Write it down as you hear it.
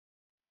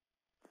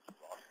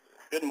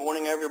Good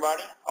morning,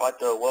 everybody. I'd like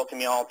to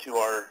welcome you all to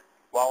our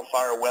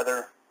wildfire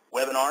weather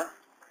webinar.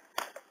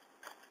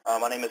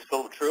 My name is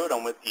Philip Truitt.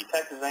 I'm with the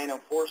Texas A&M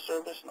Forest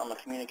Service, and I'm a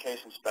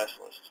communications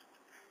specialist.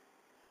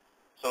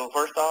 So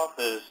first off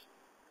is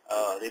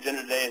the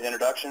agenda today is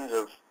introductions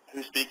of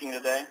who's speaking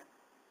today,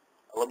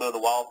 a little bit of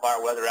the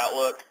wildfire weather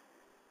outlook,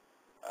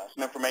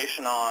 some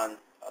information on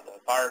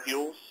the fire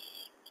fuels,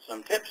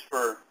 some tips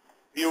for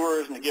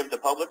viewers and to give the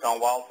public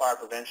on wildfire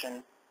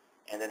prevention,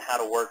 and then how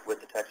to work with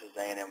the Texas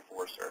A&M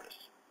Forest Service.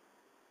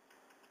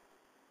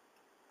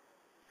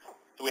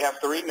 So we have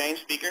three main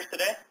speakers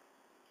today.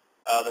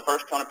 The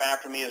first coming up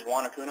after me is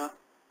Juan Acuna.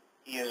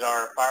 He is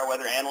our fire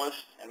weather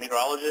analyst and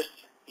meteorologist.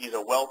 He's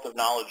a wealth of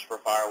knowledge for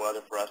fire weather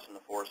for us in the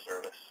Forest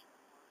Service.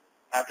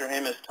 After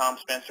him is Tom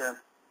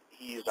Spencer.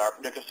 He's our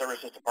predictive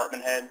services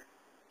department head,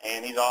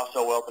 and he's also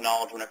a wealth of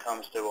knowledge when it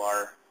comes to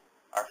our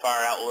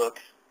fire outlook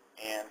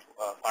and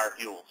fire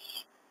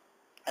fuels.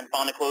 And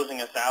finally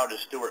closing us out is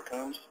Stuart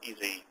Coombs. He's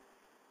a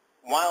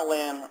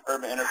wildland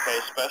urban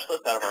interface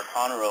specialist out of our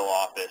Conroe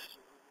office.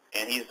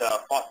 And he's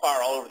fought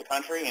fire all over the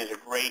country and is a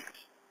great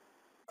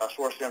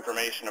source of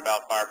information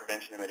about fire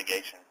prevention and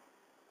mitigation.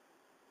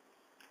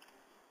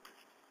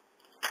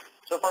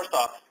 So first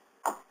off,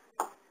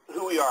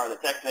 who we are, the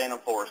Texas A&M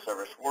Forest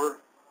Service.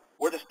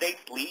 We're the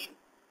state's lead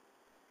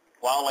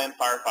wildland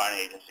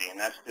firefighting agency, and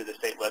that's through the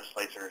state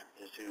legislature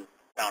is who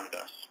founded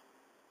us.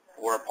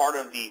 We're a part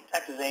of the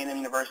Texas A&M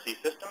University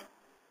system.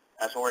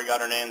 That's where we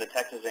got our name, the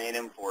Texas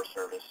A&M Forest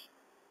Service.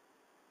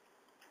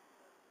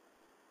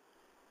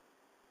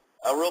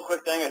 A real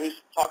quick thing on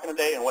who's talking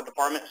today and what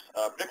departments.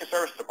 Predictive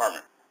Services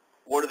Department.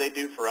 What do they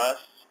do for us?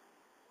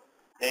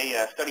 They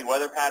study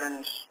weather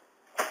patterns,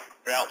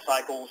 drought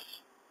cycles.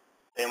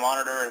 They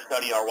monitor and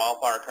study our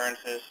wildfire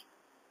occurrences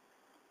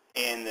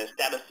and the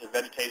status of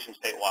vegetation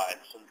statewide.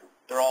 So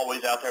they're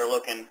always out there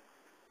looking,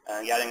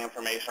 getting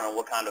information on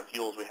what kind of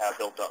fuels we have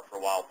built up for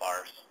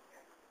wildfires.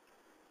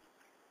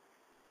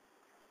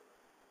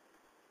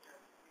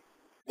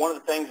 One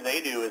of the things they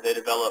do is they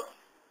develop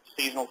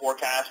seasonal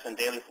forecasts and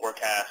daily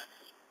forecasts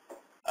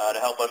to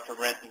help us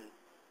prevent and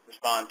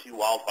respond to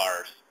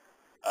wildfires.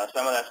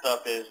 Some of that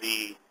stuff is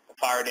the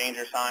fire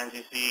danger signs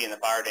you see and the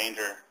fire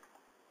danger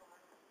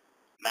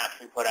maps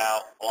we put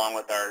out, along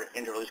with our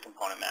danger release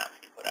component maps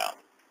we put out.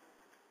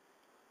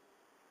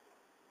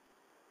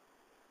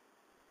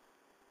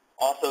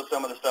 Also,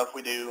 some of the stuff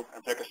we do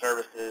in Predictive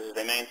Services is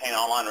they maintain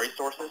online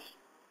resources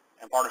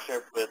in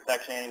partnership with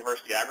Texas A&M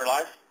University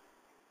AgriLife.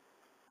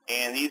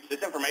 And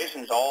this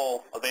information is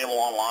all available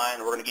online.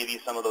 We're going to give you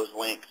some of those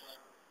links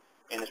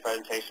in this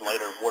presentation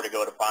later of where to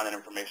go to find that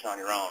information on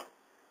your own.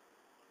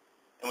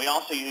 And we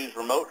also use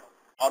remote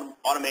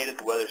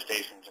automated weather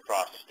stations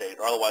across the state,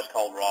 or otherwise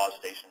called RAWS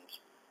stations.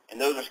 And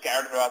those are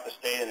scattered throughout the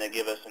state, and they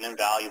give us an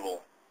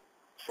invaluable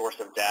source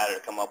of data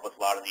to come up with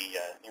a lot of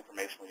the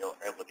information we are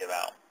able to give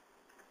out.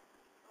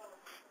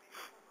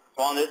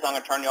 So on this, I'm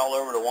going to turn you all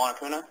over to Juan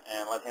Acuna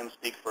and let him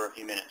speak for a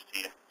few minutes to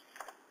you.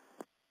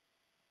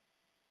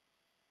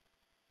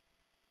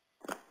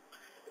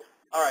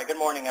 All right, good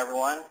morning,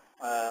 everyone.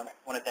 I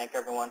want to thank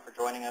everyone for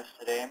joining us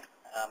today.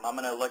 I'm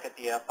going to look at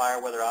the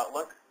fire weather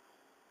outlook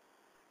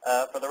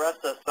for the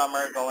rest of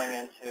summer, going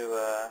into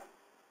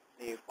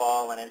the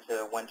fall and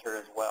into winter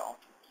as well.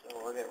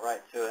 So we'll get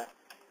right to it.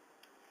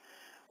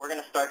 We're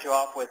going to start you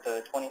off with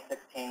the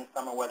 2016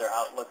 Summer Weather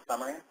Outlook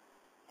Summary.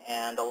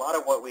 And a lot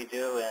of what we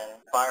do in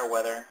fire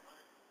weather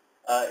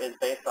is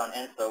based on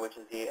ENSO, which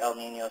is the El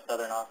Nino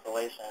Southern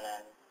Oscillation.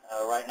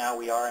 And right now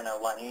we are in a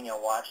La Nina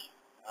watch,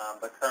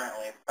 but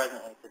presently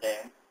today,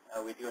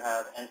 we do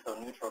have ENSO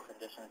neutral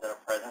conditions that are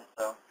present.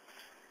 So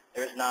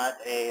there's not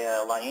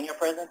a La Nina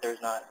present,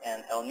 there's not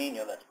an El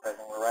Nino that's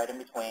present. We're right in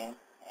between,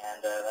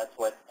 and that's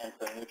what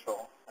ENSO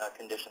neutral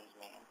conditions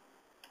mean.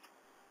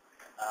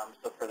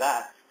 So for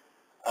that,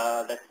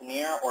 that's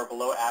near or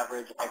below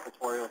average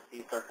equatorial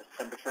sea surface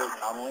temperatures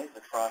anomalies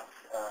across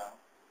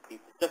the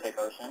Pacific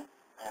Ocean,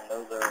 and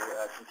those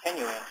are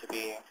continuing to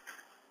be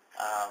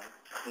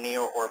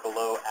near or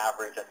below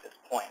average at this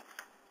point.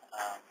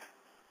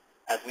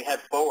 As we head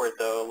forward,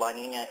 though, La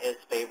Nina is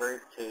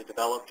favored to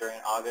develop during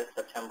August,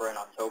 September, and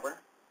October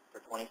for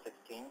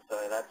 2016,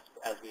 so that's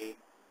as we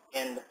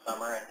end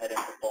summer and head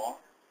into fall.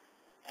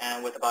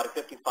 And with about a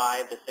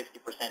 55 to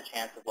 60%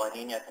 chance of La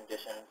Nina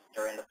conditions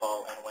during the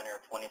fall and winter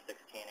of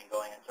 2016 and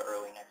going into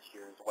early next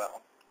year as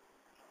well.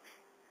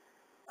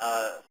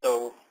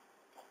 So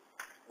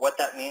what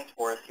that means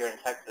for us here in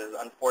Texas,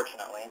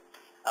 unfortunately,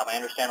 I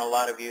understand a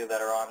lot of you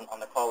that are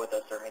on the call with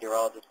us are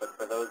meteorologists, but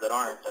for those that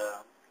aren't,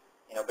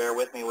 bear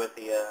with me with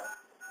the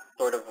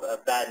sort of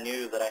bad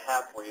news that I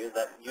have for you.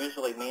 That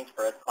usually means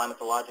for us,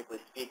 climatologically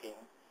speaking,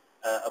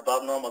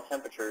 above normal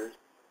temperatures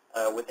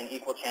with an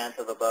equal chance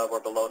of above or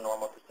below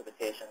normal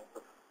precipitation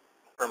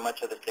for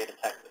much of the state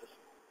of Texas.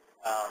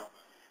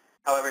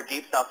 However,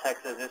 deep South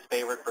Texas is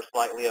favored for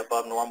slightly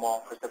above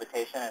normal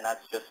precipitation, and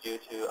that's just due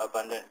to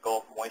abundant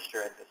Gulf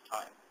moisture at this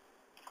time.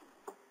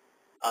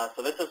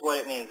 So this is what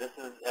it means. This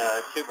is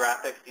two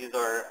graphics. These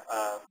are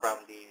from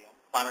the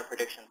Climate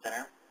Prediction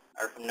Center,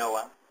 or from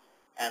NOAA,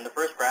 And the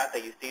first graph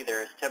that you see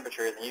there is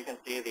temperatures, and you can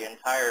see the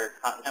entire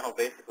continental,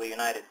 basically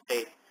United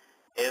States,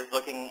 is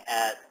looking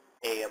at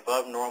a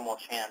above normal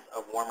chance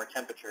of warmer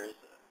temperatures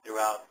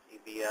throughout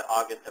the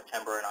August,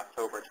 September, and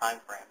October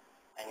timeframe.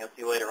 And you'll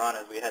see later on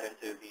as we head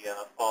into the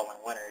fall and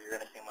winter, you're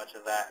going to see much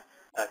of that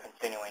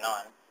continuing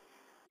on.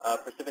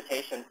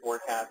 Precipitation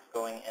forecasts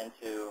going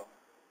into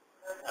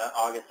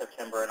August,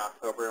 September, and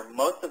October.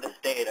 Most of the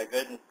state, a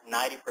good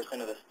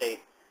 90% of the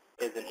state,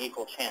 is an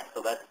equal chance.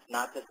 So that's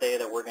not to say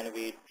that we're going to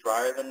be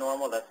drier than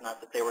normal. That's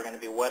not to say we're going to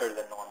be wetter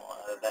than normal.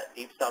 That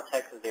deep South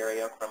Texas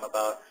area from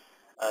about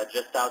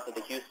just south of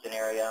the Houston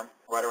area,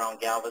 right around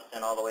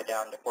Galveston, all the way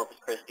down to Corpus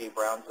Christi,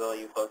 Brownsville,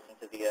 you folks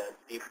into the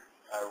deep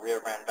Rio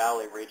Grande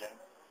Valley region,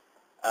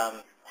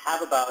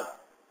 have about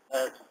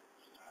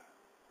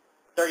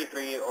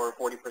 33 or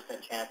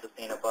 40% chance of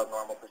seeing above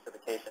normal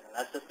precipitation. And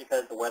that's just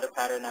because the weather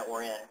pattern that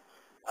we're in,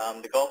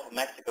 the Gulf of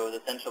Mexico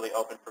is essentially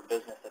open for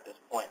business at this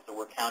point. So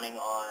we're counting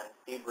on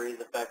sea breeze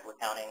effect, we're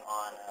counting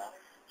on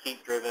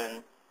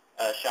heat-driven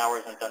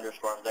showers and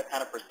thunderstorms that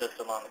kind of persist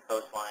along the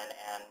coastline.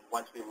 And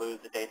once we lose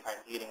the daytime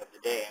heating of the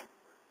day,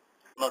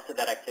 most of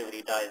that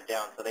activity dies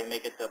down. So they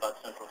make it to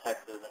about central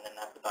Texas, and then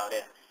that's about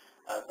it.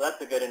 So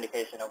that's a good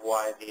indication of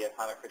why the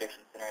Climate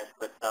Prediction Center has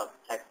put South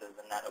Texas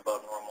in that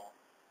above normal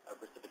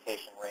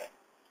precipitation rate.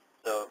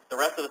 So the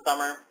rest of the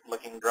summer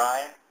looking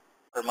dry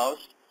for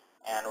most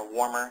and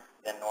warmer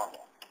than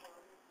normal.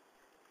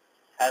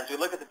 As we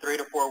look at the 3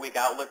 to 4 week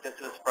outlook, this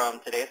is from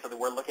today, so that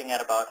we're looking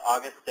at about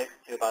August 6th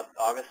to about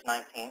August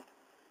 19th.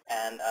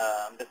 And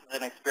this is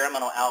an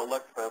experimental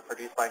outlook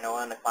produced by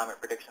NOAA and the Climate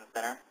Prediction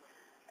Center,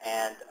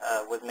 and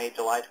was made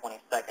July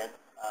 22nd.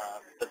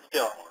 But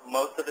still,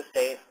 most of the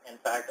state, in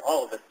fact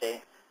all of the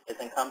state, is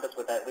encompassed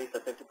with at least a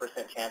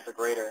 50% chance or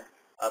greater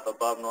of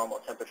above normal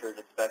temperatures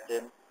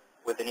expected,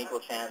 with an equal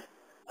chance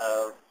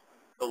of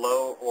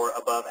below or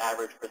above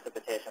average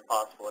precipitation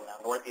possible. Now,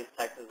 northeast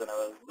Texas in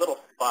a little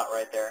spot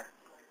right there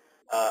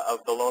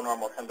of below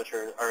normal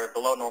temperatures, or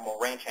below normal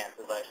rain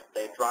chances, I should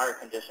say. Drier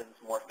conditions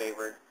more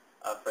favored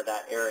for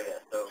that area.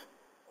 So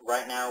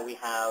right now we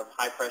have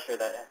high pressure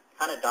that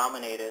kind of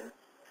dominated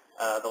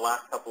the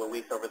last couple of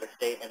weeks over the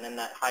state, and then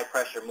that high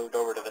pressure moved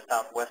over to the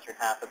southwestern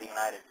half of the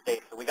United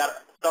States. So we got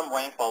some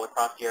rainfall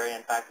across the area.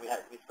 In fact, we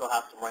still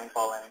have some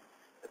rainfall in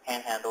the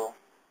Panhandle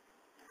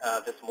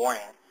this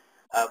morning.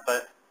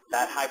 But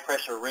that high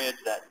pressure ridge,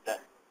 that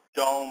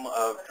dome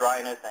of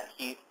dryness and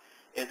heat,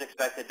 is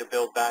expected to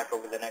build back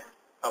over the next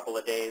couple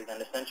of days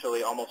and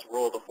essentially almost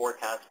rule the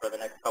forecast for the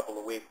next couple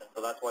of weeks. And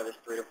so that's why this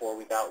 3 to 4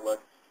 week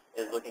outlook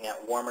is looking at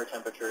warmer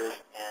temperatures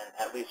and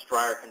at least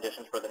drier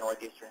conditions for the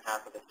northeastern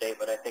half of the state.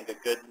 But I think a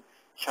good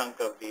chunk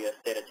of the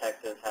state of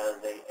Texas has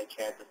a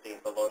chance of seeing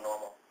below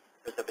normal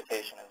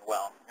precipitation as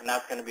well. And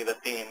that's going to be the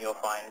theme you'll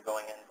find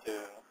going into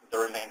the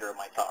remainder of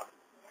my talk.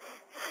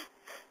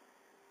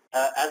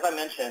 As I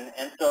mentioned,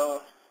 and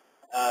so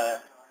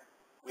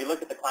we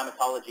look at the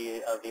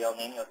climatology of the El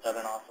Nino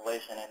Southern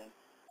Oscillation, and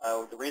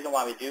the reason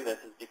why we do this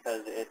is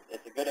because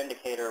it's a good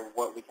indicator of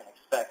what we can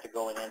expect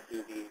going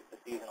into the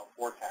seasonal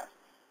forecast.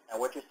 Now,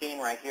 what you're seeing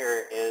right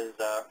here is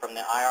from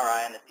the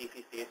IRI and the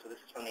CPC, so this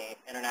is from the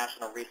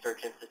International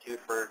Research Institute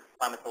for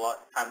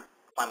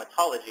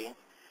Climatology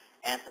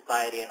and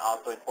Society, and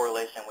also in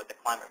correlation with the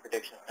Climate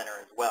Prediction Center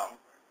as well.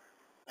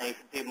 And you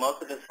can see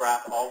most of this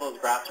graph, all those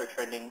graphs are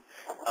trending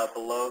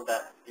below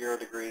that 0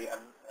 degree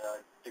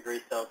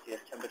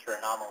Celsius temperature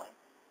anomaly.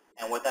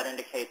 And what that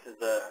indicates is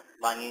the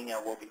La Nina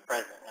will be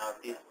present. Now,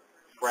 if these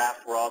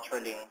graphs were all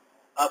trending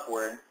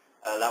upward,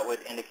 that would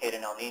indicate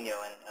an El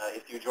Nino. And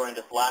if you joined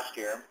us last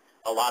year,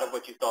 a lot of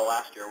what you saw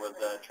last year was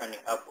trending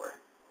upward.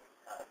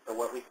 So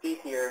what we see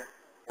here,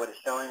 what is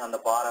showing on the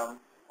bottom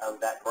of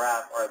that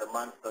graph are the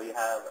months. So you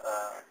have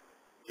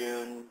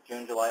June,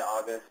 July,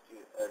 August,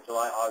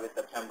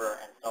 September,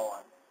 and so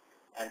on.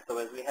 And so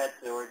as we head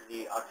towards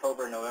the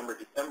October, November,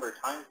 December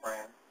time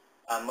frame,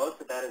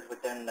 most of that is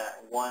within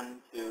that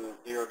 1 to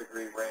 0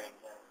 degree range.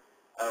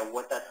 And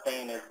what that's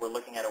saying is we're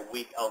looking at a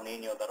weak El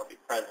Nino that'll be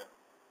present.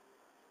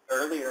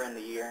 Earlier in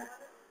the year,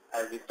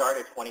 as we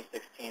started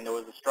 2016, there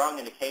was a strong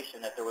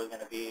indication that there was going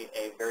to be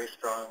a very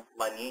strong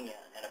La Nina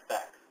in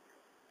effect.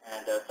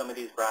 And some of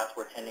these graphs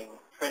were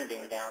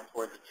trending down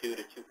towards a 2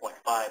 to 2.5,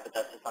 but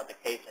that's just not the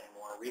case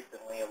anymore.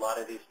 Recently, a lot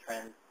of these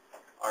trends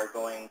are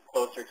going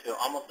closer to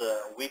almost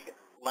a weak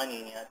La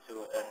Nina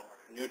to a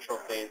neutral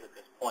phase at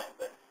this point.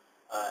 But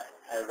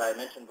as I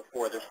mentioned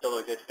before, there's still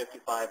a good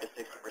 55 to 60%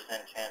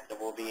 chance that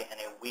we'll be in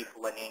a weak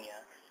La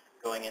Nina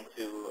going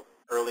into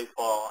early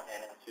fall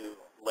and into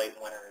late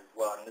winter as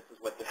well. And this is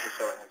what this is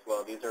showing as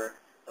well. These are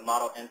the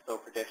model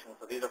ENSO predictions.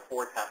 So these are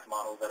forecast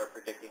models that are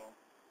predicting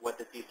what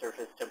the sea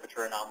surface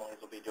temperature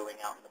anomalies will be doing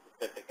out in the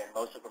Pacific. And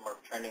most of them are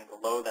trending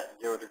below that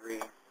 0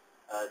 degree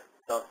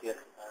Celsius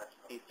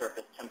sea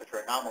surface temperature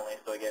anomaly.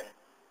 So again,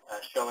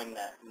 showing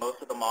that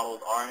most of the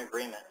models are in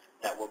agreement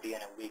that we'll be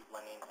in a weak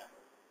La Nina.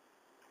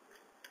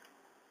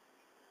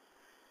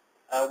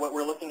 What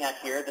we're looking at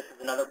here, this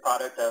is another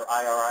product of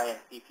IRI and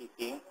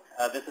CPC.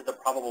 This is a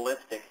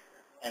probabilistic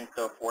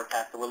ENSO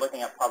forecast. So we're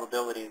looking at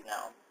probabilities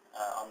now.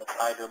 On the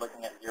side, you're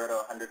looking at 0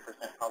 to 100%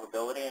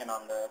 probability, and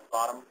on the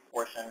bottom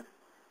portion,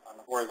 on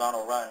the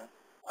horizontal run,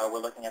 we're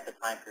looking at the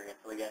time period.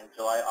 So again,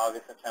 July,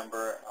 August,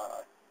 September,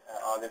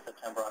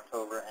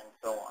 October, and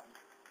so on.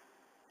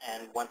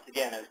 And once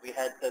again, as we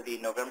head to the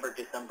November,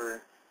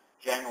 December,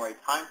 January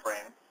time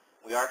frame,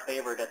 we are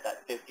favored at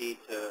that 50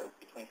 to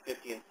between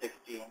 50 and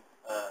 60%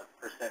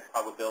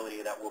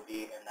 probability that will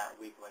be in that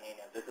weak La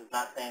Nina. This is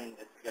not saying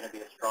it's going to be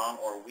a strong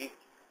or weak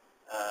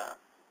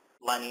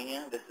La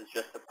Nina. This is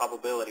just the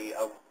probability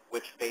of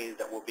which phase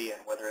that we'll be in,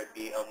 whether it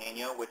be El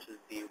Nino, which is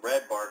the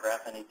red bar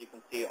graph, and as you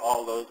can see,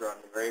 all those are on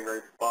the very,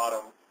 very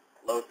bottom,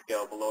 low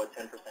scale, below a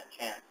 10%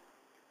 chance.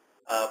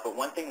 But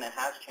one thing that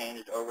has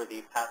changed over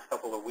the past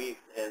couple of weeks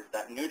is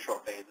that neutral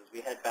phase. As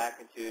we head back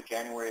into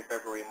January,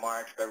 February,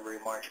 March,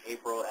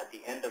 April, at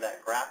the end of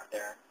that graph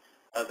there,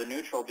 the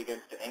neutral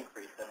begins to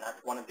increase, and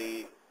that's one of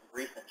the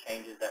recent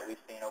changes that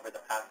we've seen over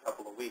the past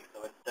couple of weeks.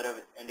 So instead of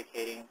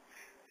indicating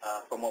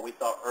from what we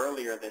saw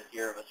earlier this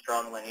year of a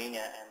strong La Nina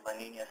and La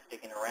Nina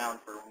sticking around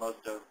for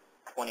most of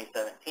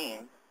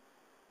 2017,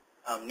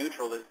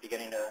 neutral is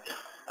beginning to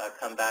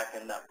come back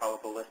in that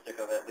probabilistic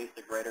of at least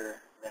a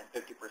greater than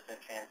 50%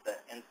 chance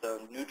that ENSO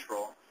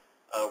neutral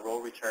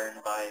will return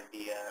by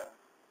the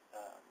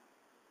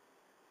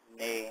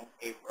May,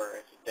 April, or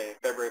I should say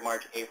February,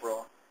 March,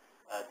 April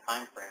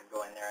time frame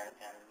going there,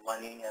 and La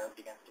Nina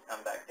begins to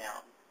come back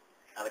down.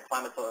 Now the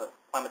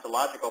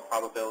climatological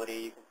probability,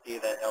 you can see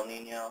that El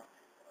Nino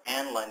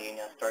and La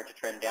Nina start to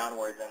trend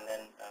downwards, and then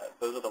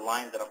those are the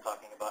lines that I'm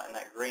talking about, and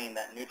that green,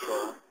 that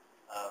neutral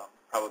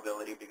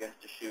probability begins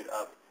to shoot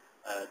up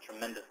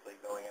tremendously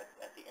going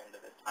at the end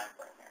of this time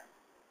frame here.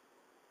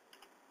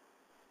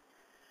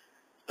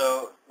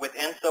 So with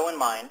ENSO in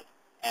mind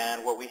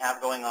and what we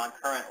have going on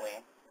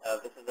currently,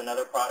 this is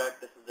another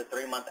product. This is the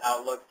 3-month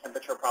outlook,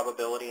 temperature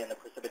probability, and the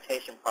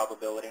precipitation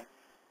probability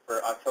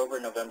for October,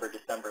 November,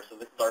 December. So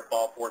this is our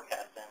fall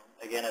forecast.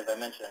 And again, as I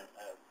mentioned,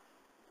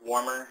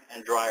 warmer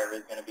and drier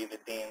is going to be the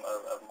theme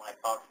of my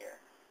talk here.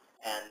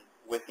 And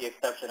with the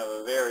exception of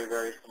a very,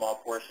 very small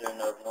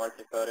portion of North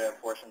Dakota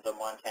and portions of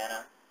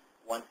Montana,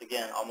 once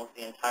again, almost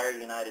the entire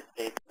United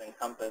States is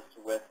encompassed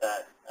with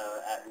that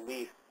at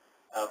least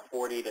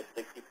 40 to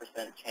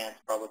 60% chance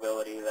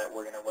probability that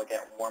we're going to look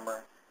at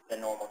warmer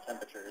than normal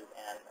temperatures.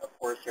 And of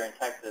course, here in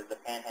Texas, the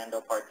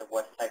panhandle parts of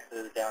West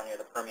Texas, down near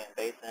the Permian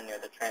Basin, near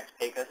the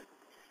Trans-Pecos,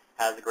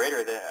 has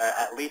greater than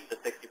at least a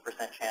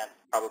 60% chance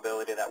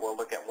probability that we'll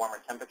look at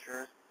warmer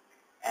temperatures.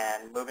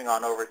 And moving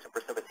on over to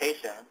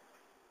precipitation,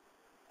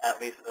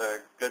 at least a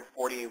good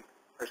 40%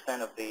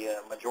 of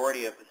the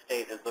majority of the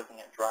state is looking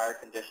at drier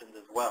conditions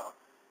as well.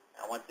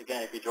 Now, once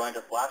again, if you joined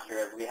us last year,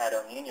 as we had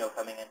El Nino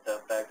coming into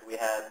effect, we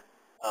had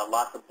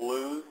lots of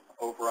blues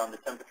over on the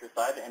temperature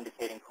side,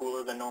 indicating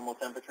cooler than normal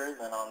temperatures,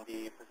 and on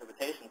the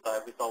precipitation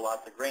side, we saw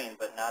lots of green.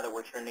 But now that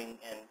we're trending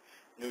in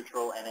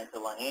neutral and into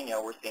La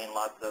Nina, we're seeing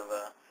lots of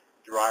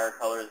drier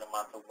colors and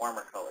lots of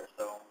warmer colors.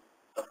 So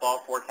the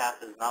fall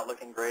forecast is not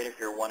looking great if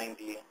you're wanting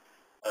the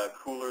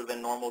cooler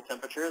than normal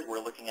temperatures.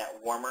 We're looking at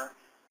warmer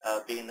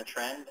being the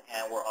trend,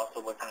 and we're also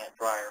looking at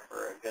drier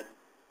for a good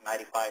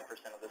 95%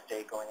 of the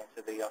state going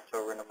into the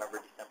October, November,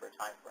 December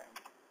time frame.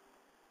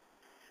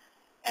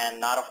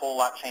 And not a whole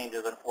lot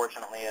changes,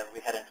 unfortunately, as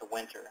we head into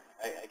winter.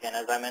 Again,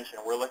 as I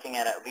mentioned, we're looking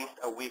at least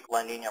a week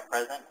La Nina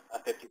present, a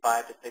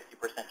 55 to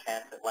 60%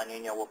 chance that La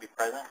Nina will be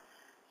present.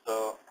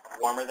 So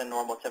warmer than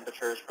normal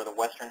temperatures for the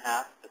western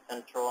half, the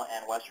central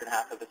and western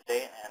half of the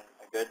state, and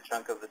a good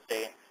chunk of the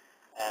state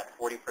at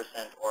 40%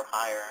 or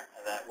higher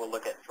that will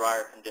look at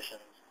drier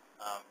conditions,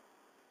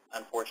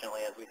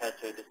 unfortunately, as we head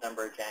to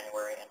December,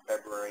 January, and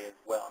February as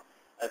well.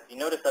 If you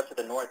notice up to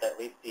the north, at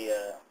least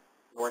the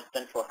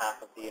north-central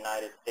half of the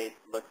United States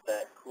looks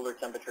at cooler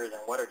temperatures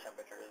and wetter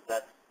temperatures.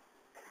 That's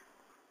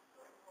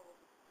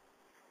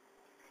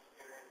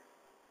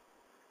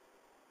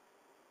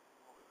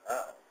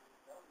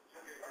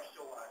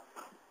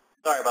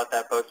sorry about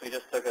that, folks. We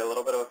just took a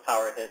little bit of a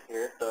power hit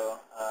here, so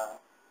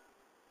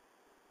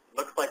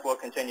looks like we'll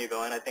continue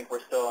going. I think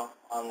we're still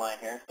online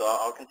here, so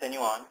I'll continue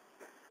on.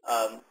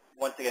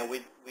 Once again,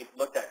 we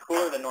looked at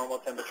cooler than normal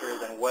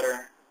temperatures and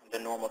wetter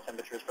than normal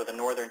temperatures for the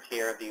northern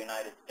tier of the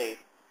United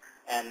States.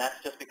 And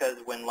that's just because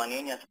when La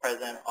Nina is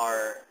present,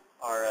 our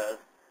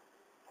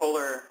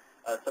polar,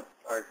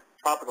 or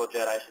tropical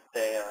jet, I should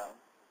say,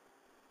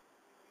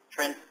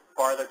 trends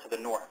farther to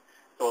the north.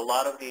 So a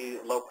lot of the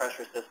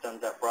low-pressure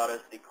systems that brought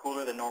us the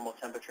cooler than normal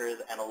temperatures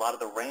and a lot of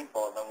the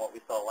rainfall than what we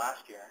saw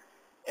last year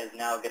is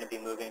now going to be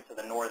moving to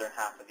the northern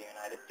half of the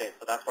United States.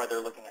 So that's why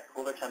they're looking at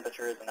cooler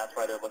temperatures, and that's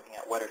why they're looking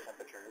at wetter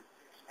temperatures.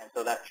 And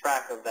so that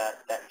track of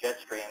that jet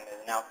stream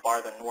is now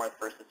farther north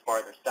versus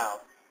farther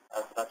south.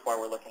 So that's why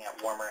we're looking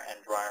at warmer and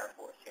drier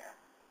for us here.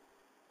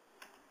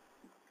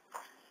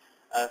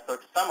 So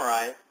to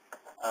summarize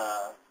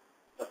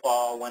the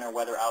fall winter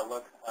weather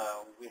outlook,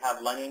 we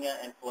have La Nina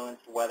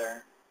influenced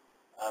weather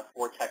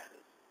for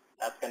Texas.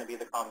 That's going to be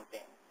the common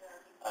theme.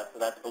 So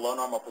that's below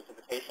normal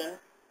precipitation,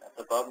 that's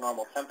above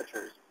normal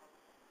temperatures.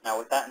 Now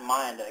with that in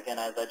mind, again,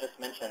 as I just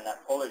mentioned,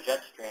 that polar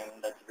jet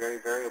stream that's very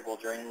variable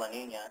during La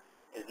Nina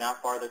is now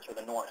farther to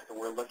the north. So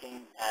we're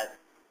looking at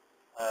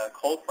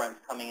cold fronts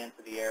coming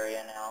into the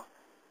area now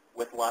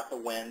with lots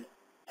of wind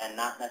and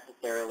not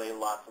necessarily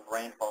lots of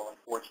rainfall,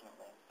 unfortunately.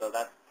 So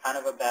that's kind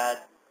of a bad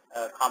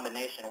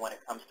combination when it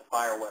comes to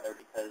fire weather,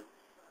 because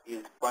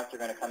these fronts are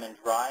going to come in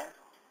dry.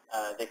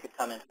 They could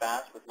come in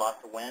fast with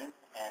lots of wind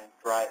and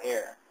dry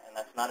air, and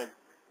that's not a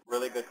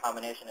really good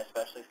combination,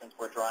 especially since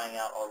we're drying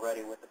out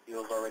already, with the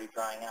fuels already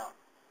drying out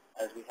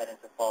as we head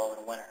into fall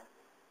and winter.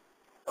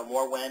 So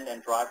more wind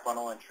and dry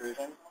frontal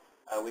intrusion.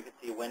 We could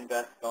see wind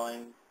gusts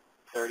going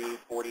 30,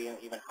 40, and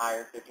even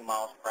higher, 50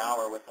 miles per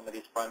hour with some of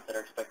these fronts that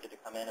are expected to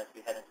come in as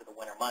we head into the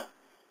winter months.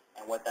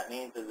 And what that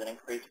means is an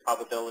increased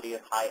probability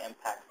of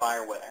high-impact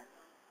fire weather.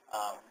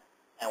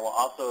 And we'll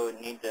also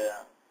need to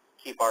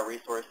keep our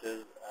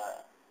resources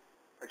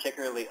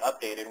particularly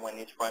updated when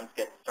these fronts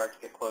start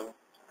to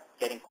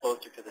getting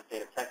closer to the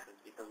state of Texas,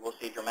 because we'll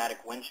see dramatic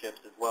wind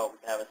shifts as well. We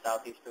can have a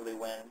southeasterly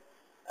wind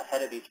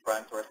ahead of these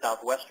fronts, or a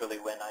southwesterly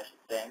wind, I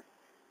should say.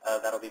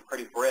 That'll be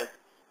pretty brisk.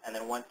 And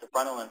then once the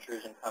frontal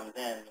intrusion comes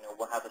in,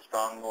 we'll have a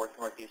strong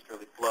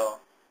northeasterly flow.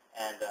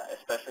 And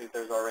especially if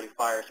there's already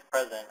fires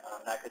present,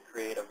 that could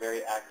create a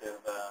very active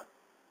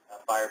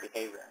fire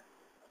behavior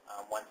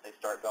once they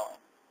start going.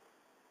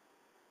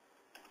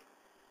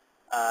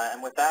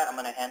 And with that, I'm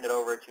going to hand it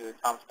over to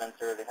Tom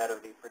Spencer, the head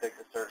of the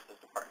Predictive Services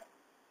Department.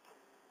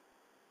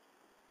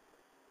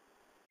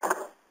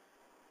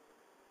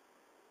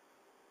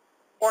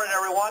 Morning,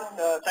 everyone.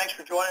 Thanks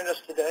for joining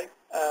us today.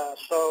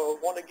 So I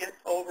want to get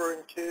over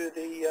into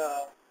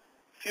the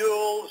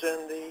fuels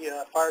and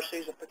the fire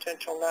season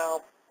potential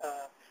now.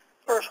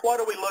 First, what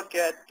do we look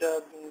at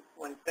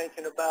when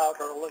thinking about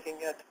or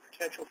looking at the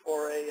potential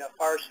for a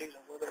fire season,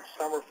 whether it's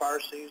summer fire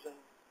season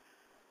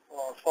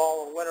or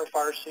fall or winter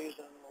fire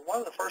season? One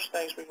of the first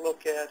things we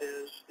look at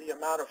is the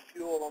amount of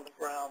fuel on the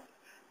ground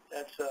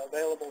that's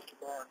available to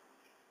burn.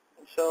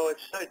 And so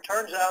it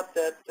turns out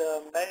that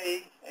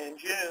May and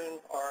June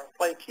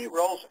play key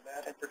roles in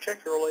that, and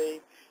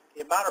particularly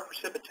the amount of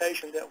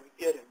precipitation that we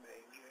get in May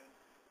and June,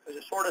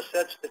 because it sort of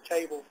sets the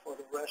table for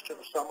the rest of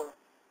the summer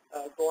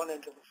going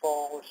into the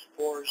fall as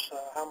far as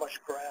how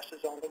much grass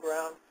is on the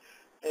ground.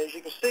 As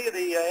you can see,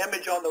 the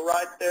image on the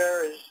right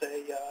there is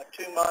a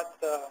 2-month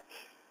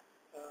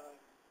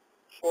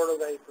sort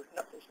of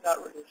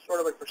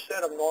a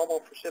percent of normal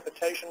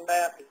precipitation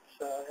map.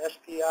 It's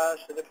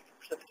SPI, Significant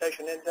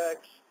Precipitation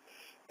Index.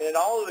 And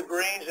all of the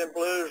greens and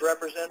blues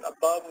represent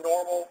above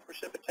normal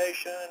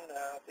precipitation.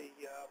 The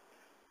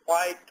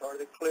white or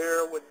the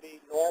clear would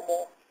be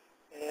normal.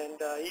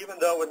 And even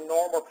though with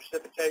normal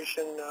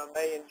precipitation,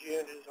 May and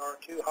June is our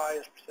 2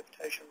 highest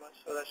precipitation months,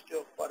 so that's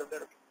still quite a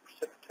bit of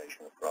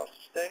precipitation across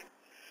the state.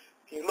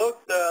 If you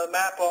look, the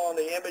map on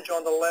the image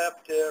on the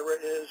left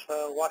is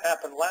what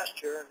happened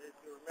last year. If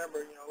you remember,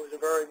 it was a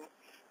very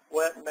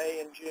wet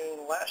May and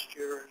June last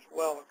year as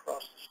well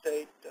across the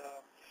state.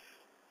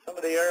 Some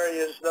of the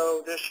areas,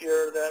 though, this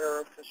year that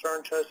are of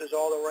concern to us is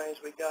all the rains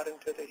we got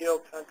into the hill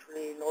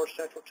country, north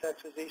central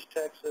Texas, east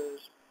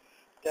Texas,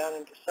 down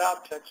into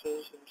south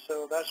Texas, and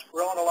so that's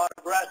growing a lot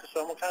of grass.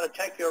 So I'm going to kind of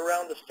take you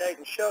around the state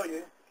and show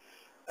you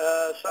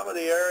some of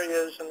the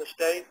areas in the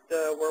state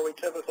where we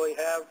typically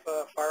have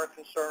fire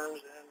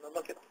concerns, and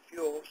look at the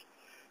fuels.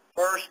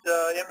 First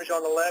image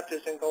on the left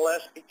is in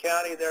Gillespie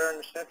County there in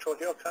the central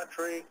hill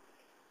country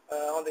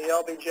on the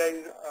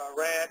LBJ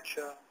ranch.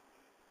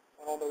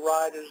 On the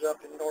right is up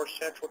in north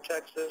central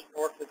Texas,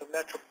 north of the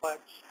Metroplex,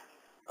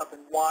 up in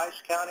Wise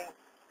County.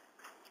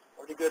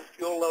 Pretty good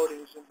fuel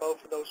loadings in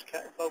both of those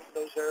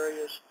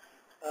areas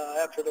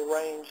after the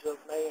rains of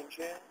May and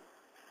June.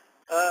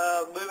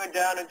 Moving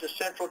down into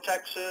central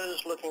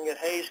Texas, looking at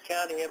Hays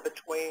County in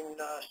between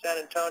San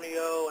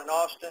Antonio and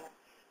Austin.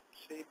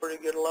 See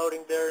pretty good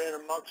loading there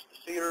in amongst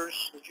the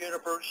cedars, the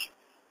junipers.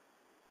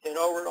 And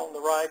over on the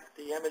right,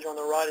 the image on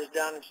the right is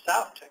down in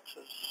South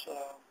Texas,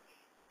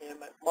 in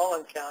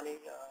McMullen County.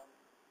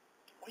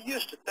 We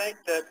used to think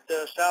that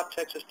South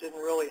Texas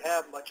didn't really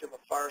have much of a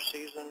fire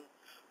season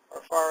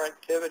or fire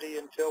activity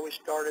until we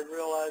started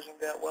realizing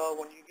that, well,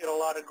 when you get a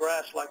lot of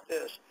grass like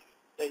this,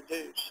 they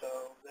do. So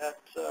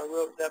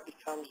that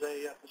becomes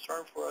a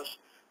concern for us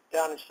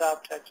down in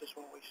South Texas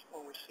when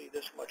we see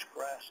this much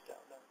grass down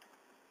there.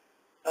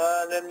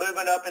 And then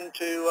moving up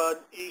into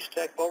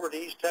over to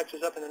East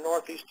Texas, up into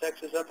northeast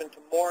Texas, up into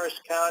Morris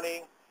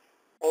County,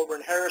 over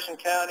in Harrison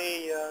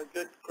County,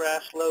 good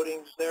grass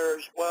loadings there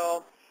as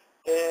well.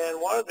 And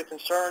one of the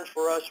concerns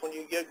for us when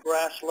you get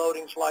grass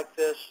loadings like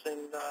this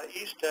in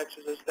East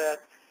Texas is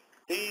that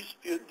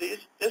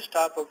this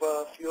type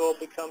of fuel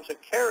becomes a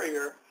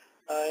carrier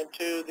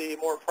into the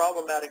more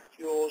problematic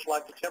fuels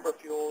like the timber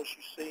fuels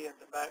you see in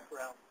the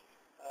background.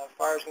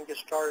 Fires can get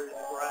started in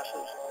the grasses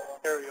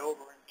and carry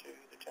over into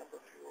the timber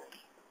fuels.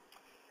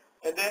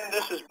 And then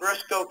this is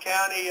Briscoe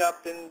County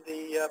up in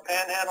the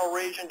Panhandle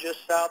region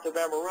just south of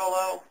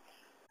Amarillo.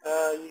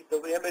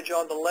 The image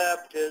on the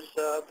left is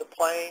the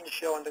plains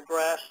showing the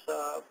grass,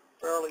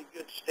 fairly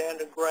good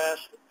standard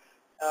grass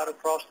out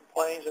across the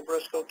plains in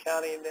Briscoe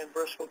County, and then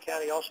Briscoe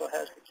County also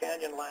has the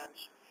canyon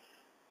lands.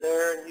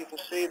 there, and you can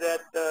see that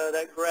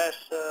that grass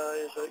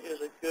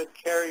is a good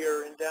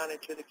carrier and down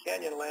into the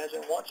canyon lands.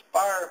 And once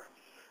fire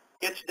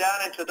gets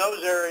down into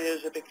those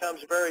areas, it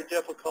becomes very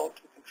difficult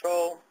to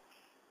control,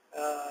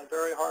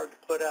 very hard to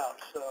put out.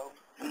 So,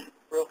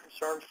 real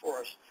concern for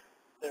us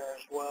there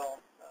as well.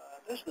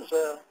 This is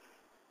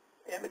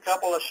in a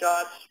couple of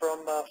shots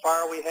from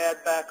fire we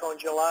had back on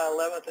July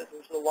 11th. It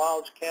was the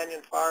Wilds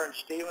Canyon fire in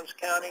Stevens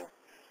County.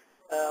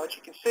 What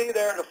you can see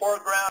there in the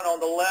foreground on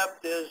the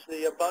left is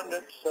the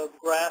abundance of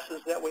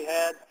grasses that we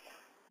had,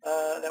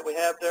 that we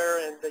have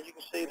there, and you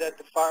can see that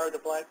the fire, the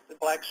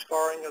black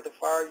scarring of the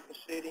fire. You can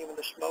see it, even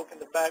the smoke in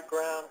the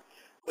background.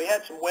 We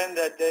had some wind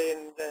that day,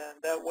 and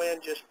that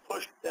wind just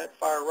pushed that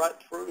fire right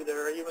through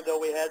there. Even though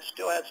we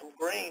still had some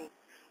green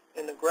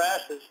in the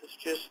grasses, it's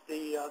just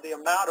the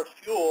amount of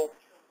fuel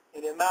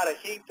and the amount of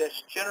heat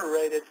that's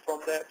generated from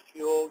that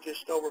fuel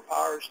just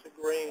overpowers the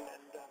green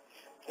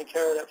and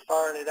carry that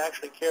fire, and it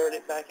actually carried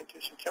it back into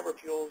some timber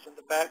fuels in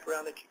the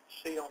background that you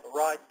can see on the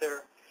right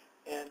there,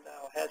 and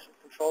had some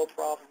control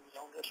problems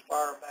on this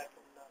fire back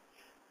in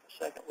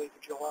the second week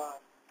of July.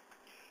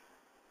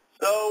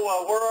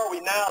 So where are we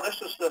now?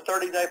 This is the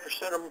 30-day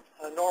percent of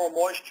normal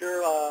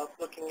moisture,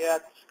 looking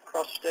at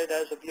across the state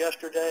as of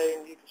yesterday,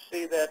 and you can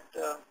see that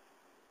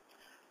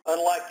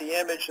unlike the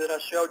image that I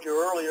showed you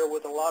earlier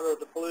with a lot of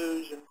the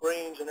blues and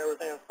greens and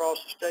everything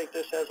across the state,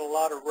 this has a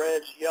lot of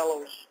reds,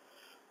 yellows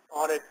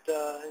on it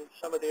in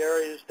some of the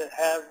areas that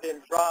have been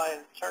dry.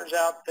 And it turns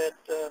out that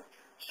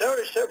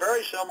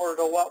very similar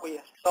to what we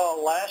saw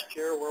last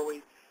year, where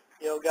we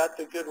got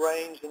the good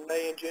rains in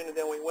May and June, and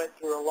then we went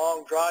through a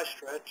long dry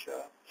stretch.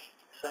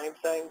 Same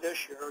thing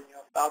this year.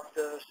 About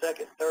the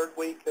second, third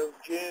week of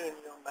June,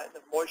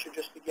 the moisture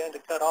just began to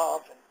cut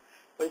off, and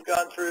we've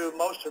gone through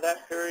most of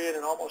that period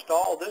and almost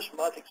all this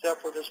month,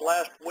 except for this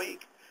last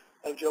week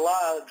of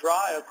July,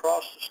 dry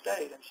across the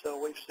state. And so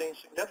we've seen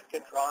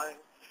significant drying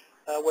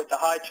with the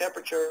high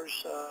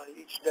temperatures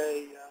each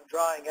day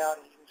drying out,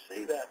 and you can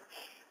see that.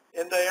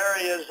 In the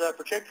areas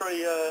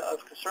particularly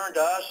of concern to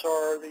us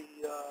are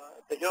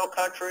the hill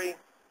country,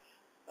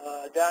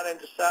 down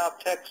into South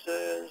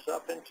Texas,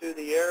 up into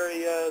the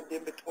area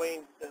in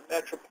between the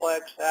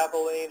Metroplex,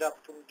 Abilene, up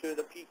to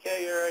the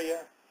PK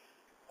area,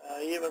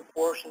 even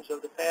portions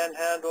of the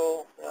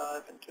Panhandle,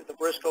 up into the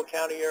Briscoe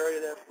County area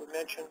that we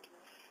mentioned,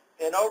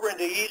 and over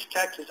into East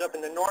Texas, up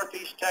in the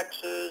Northeast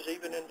Texas,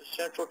 even into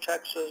Central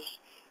Texas.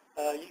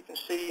 You can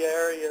see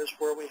areas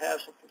where we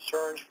have some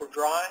concerns for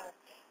drying,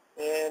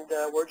 and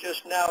we're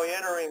just now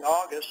entering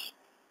August.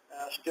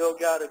 Still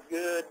got a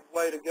good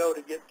way to go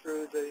to get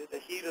through the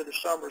heat of the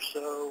summer,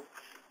 so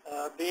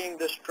being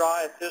this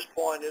dry at this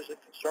point is a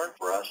concern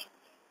for us.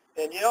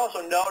 And you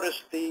also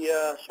notice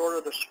the sort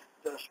of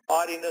the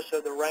spottiness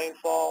of the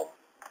rainfall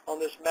on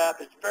this map.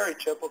 It's very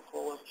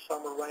typical of a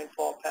summer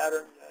rainfall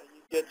pattern.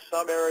 You get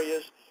some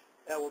areas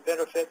that will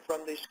benefit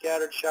from these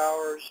scattered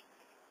showers,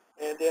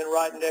 and then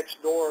right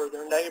next door,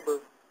 the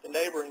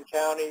neighboring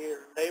county or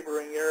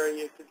neighboring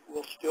area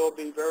will still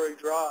be very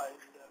dry and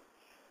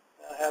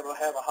have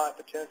a high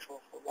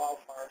potential for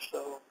wildfire.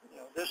 So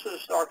this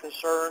is our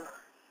concern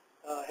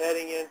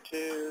heading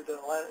into the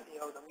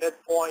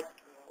midpoint,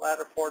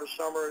 latter part of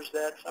summer, is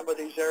that some of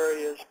these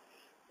areas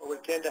where we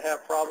tend to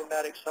have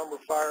problematic summer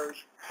fires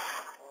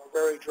are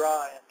very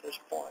dry at this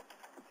point.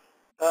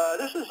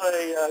 This is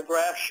a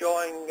graph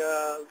showing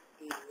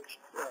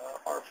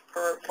our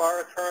current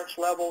fire occurrence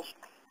levels.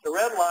 The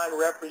red line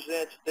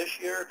represents this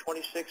year,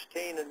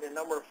 2016, and the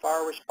number of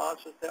fire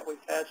responses that we've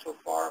had so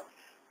far.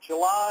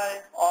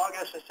 July,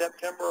 August, and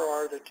September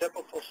are the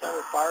typical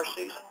summer fire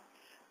season,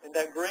 and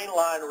that green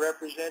line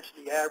represents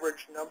the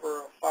average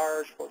number of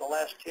fires for the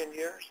last 10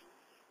 years.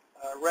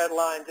 Red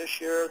line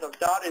this year. The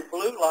dotted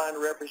blue line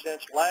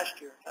represents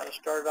last year. Kind of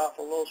started off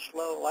a little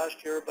slow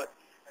last year, but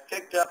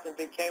picked up and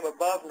became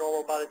above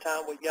normal by the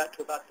time we got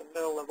to about the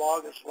middle of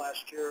August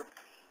last year.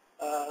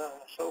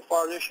 So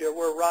far this year,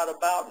 we're right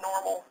about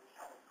normal,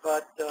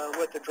 but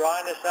with the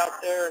dryness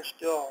out there and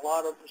still a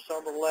lot of the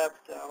summer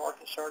left, our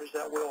concern is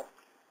that we'll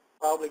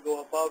probably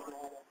go above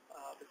normal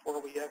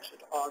before we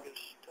exit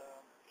August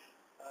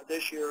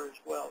this year as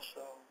well.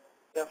 So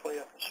definitely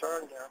a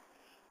concern there.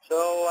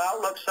 So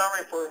outlook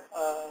summary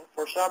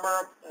for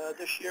summer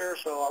this year.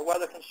 So our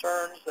weather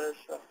concerns, as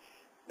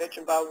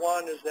mentioned by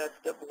one, is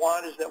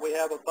that we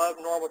have above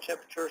normal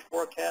temperatures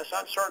forecast,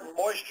 uncertain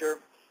moisture,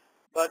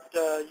 but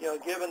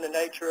given the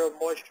nature of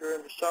moisture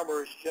in the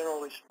summer, it's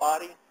generally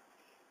spotty.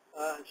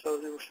 So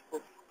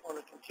we're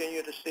going to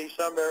continue to see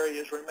some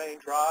areas remain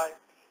dry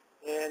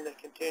and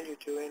continue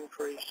to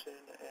increase in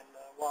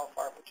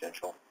wildfire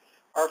potential.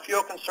 Our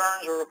fuel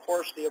concerns are, of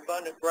course, the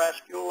abundant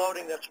grass fuel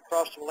loading that's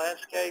across the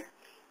landscape,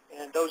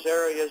 and those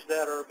areas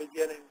that are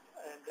beginning,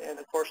 and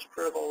of course, the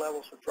critical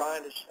levels of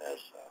dryness as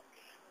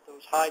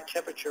those high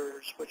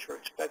temperatures, which are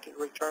expected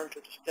to return to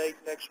the state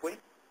next week.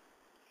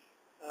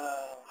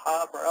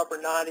 High upper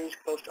 90s,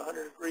 close to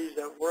 100 degrees,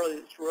 that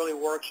really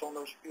works on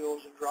those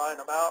fuels and drying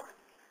them out.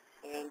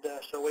 And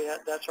so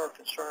that's our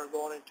concern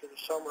going into the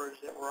summer, is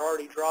that we're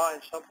already dry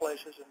in some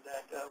places and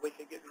that we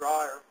could get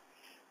drier.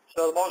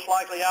 So the most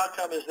likely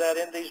outcome is that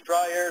in these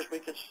dry areas we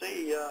could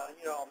see,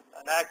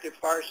 an active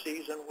fire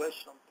season with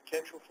some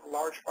potential for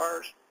large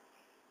fires.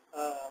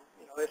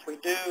 If we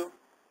do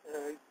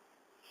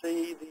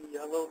see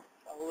a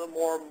little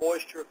more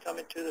moisture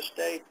coming to the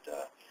state,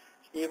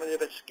 even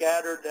if it's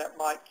scattered, that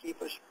might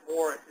keep us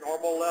more at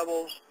normal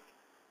levels.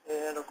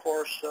 And of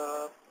course,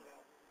 the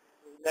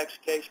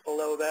next case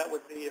below that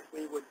would be if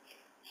we would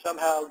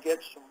somehow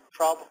get some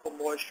tropical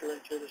moisture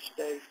into the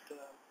state,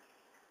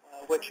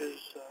 which is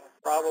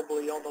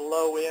probably on the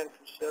low end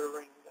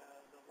considering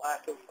the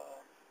lack of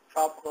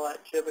tropical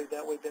activity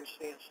that we've been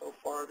seeing so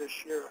far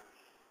this year.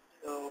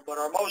 So, but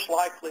our most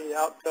likely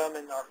outcome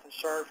and our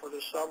concern for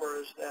this summer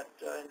is that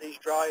in these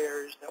dry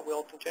areas that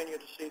we'll continue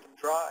to see them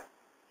dry,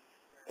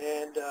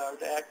 and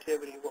the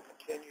activity will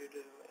continue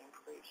to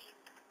increase.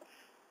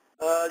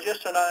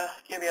 Just to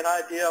give you an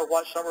idea of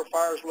what summer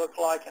fires look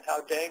like and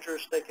how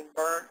dangerous they can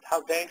burn,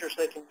 how dangerous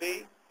they can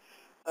be.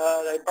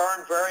 They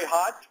burn very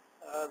hot.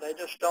 They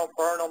just don't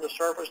burn on the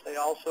surface. They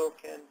also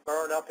can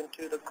burn up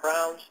into the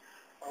crowns,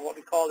 or what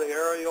we call the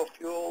aerial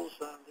fuels.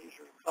 These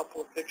are a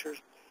couple of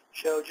pictures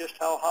show just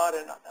how hot,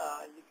 and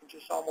you can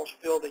just almost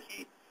feel the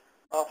heat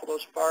off of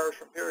those fires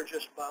from here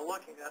just by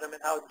looking at them,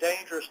 and how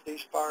dangerous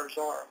these fires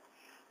are.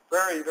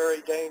 Very,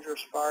 very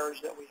dangerous fires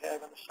that we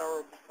have in the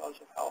summer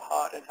because of how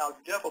hot and how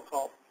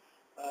difficult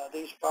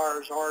these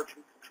fires are to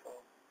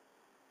control.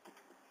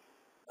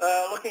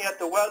 Looking at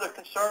the weather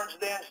concerns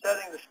then,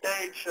 setting the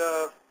stage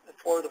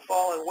for the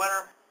fall and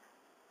winter.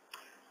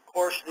 Of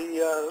course,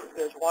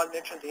 as Juan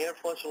mentioned, the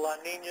influence of La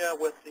Nina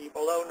with the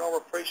below normal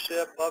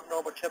precip, above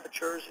normal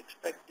temperatures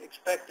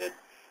expected.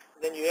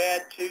 And then you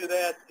add to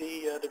that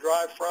the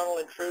dry frontal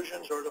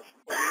intrusions or the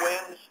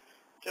winds.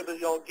 Typically,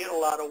 you don't get a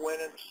lot of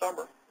wind in the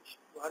summer. It's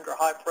under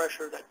high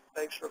pressure that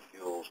makes our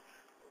fuels.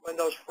 When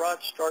those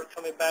fronts start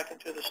coming back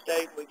into the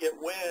state, we get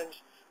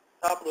winds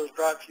on top of those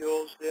dry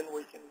fuels, then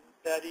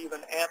that even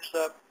amps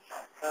up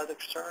the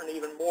concern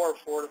even more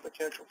for the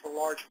potential for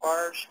large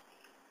fires.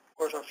 Of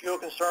course, our fuel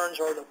concerns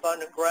are the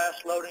abundant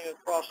grass loading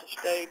across the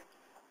state,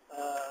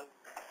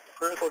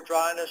 critical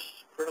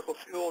dryness, critical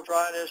fuel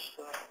dryness.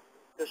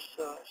 This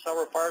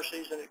summer fire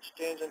season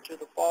extends into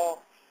the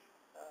fall.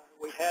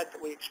 We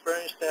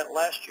experienced that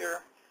last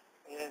year,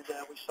 and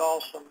we saw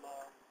some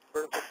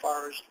critical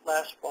fires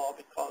last fall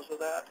because of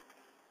that.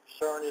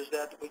 Concern is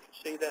that we can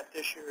see that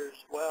this year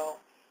as well.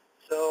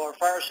 So our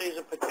fire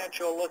season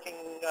potential looking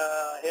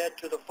ahead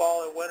to the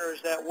fall and winter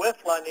is that with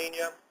La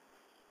Nina,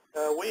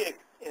 we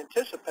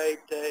anticipate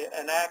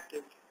an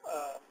active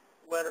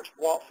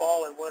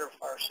fall and winter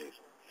fire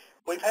season.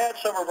 We've had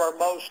some of our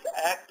most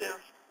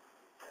active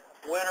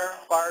winter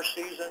fire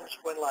seasons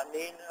when La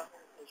Nina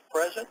is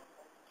present,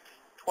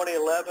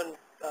 2011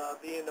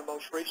 being the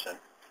most recent.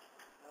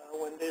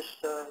 When this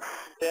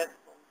event,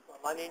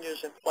 La Nina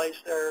is in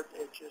place there,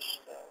 it just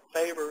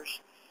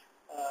favors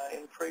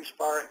increased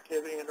fire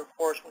activity. And of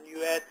course, when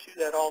you add to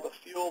that all the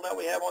fuel that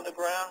we have on the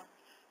ground,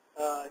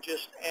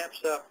 just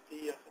amps up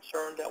the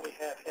concern that we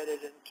have headed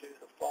into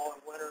the fall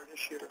and winter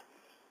this year.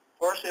 Of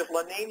course, if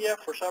La Nina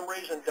for some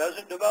reason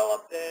doesn't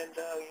develop and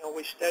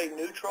we stay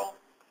neutral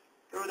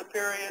through the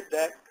period,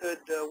 that could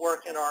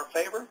work in our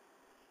favor.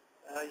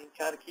 You can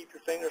kind of keep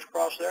your fingers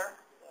crossed there,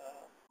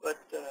 but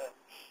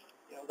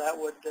that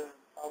would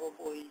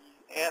probably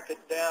amp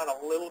it down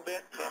a little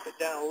bit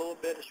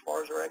as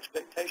far as our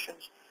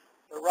expectations.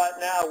 But right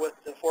now, with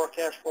the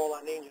forecast for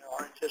La Nina,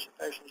 our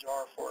anticipations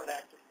are for an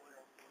active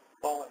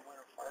fall and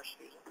winter fire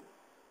season.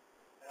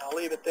 And I'll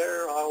leave it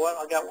there.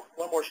 I got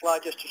one more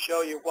slide just to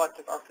show you what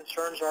our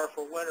concerns are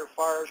for winter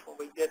fires when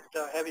we get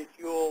heavy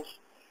fuels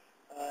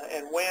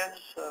and winds.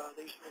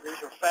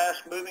 These are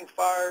fast-moving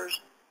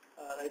fires.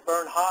 They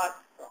burn hot.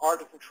 They're hard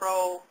to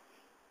control,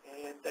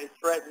 and they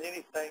threaten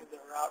anything that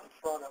are out in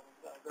front of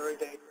them. Very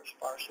dangerous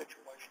fire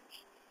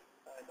situations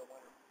in the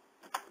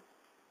winter.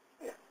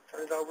 Yeah,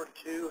 turn it over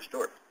to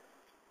Stuart.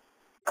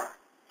 All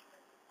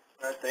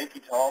right, thank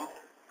you, Tom.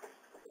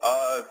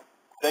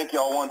 Thank you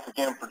all once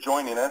again for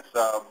joining us.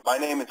 My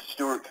name is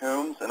Stuart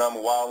Coombs, and I'm a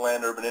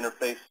wildland urban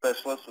interface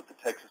specialist with the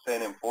Texas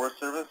A&M Forest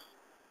Service.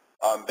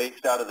 I'm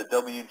based out of the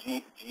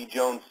W.G.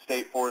 Jones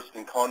State Forest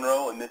in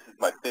Conroe, and this is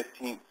my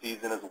 15th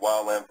season as a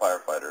wildland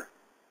firefighter.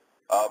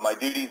 My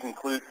duties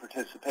include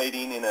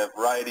participating in a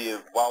variety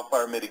of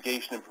wildfire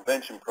mitigation and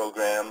prevention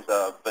programs,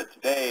 but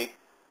today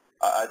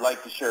I'd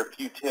like to share a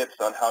few tips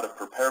on how to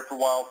prepare for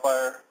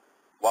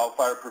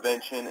wildfire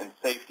prevention, and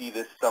safety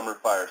this summer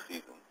fire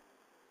season.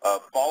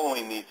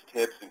 Following these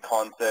tips and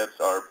concepts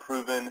are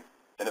proven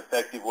and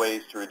effective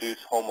ways to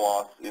reduce home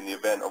loss in the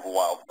event of a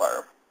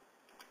wildfire.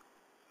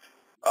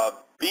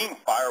 Being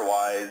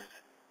FireWise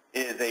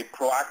is a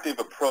proactive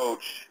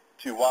approach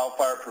to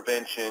wildfire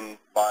prevention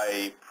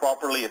by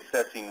properly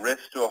assessing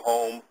risk to a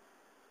home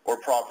or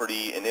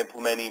property and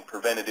implementing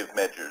preventative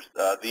measures.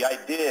 The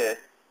idea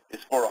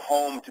is for a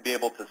home to be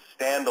able to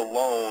stand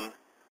alone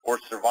or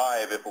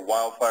survive if a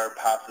wildfire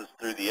passes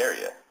through the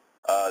area.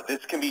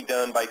 This can be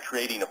done by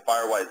creating a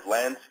FireWise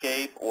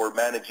landscape or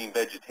managing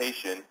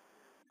vegetation,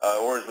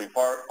 or as we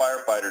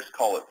firefighters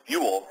call it,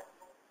 fuel,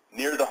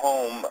 near the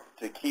home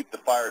to keep the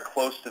fire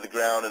close to the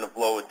ground and of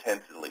low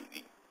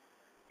intensity.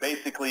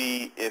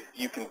 Basically, if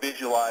you can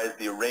visualize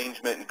the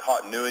arrangement and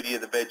continuity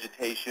of the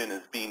vegetation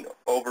as being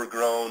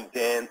overgrown,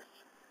 dense,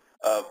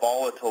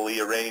 volatilely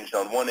arranged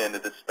on one end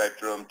of the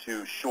spectrum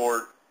to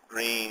short,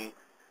 green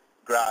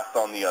grass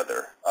on the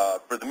other.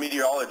 For the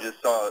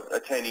meteorologists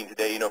attending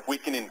today, if we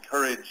can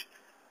encourage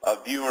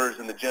viewers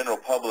and the general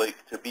public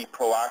to be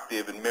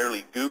proactive and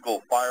merely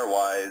Google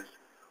Firewise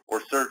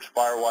or search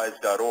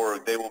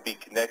firewise.org, they will be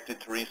connected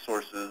to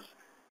resources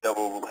that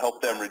will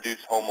help them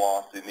reduce home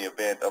loss in the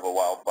event of a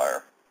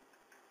wildfire.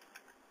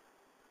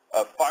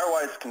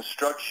 Firewise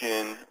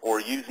construction, or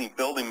using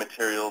building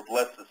materials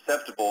less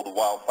susceptible to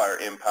wildfire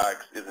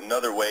impacts, is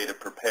another way to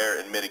prepare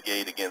and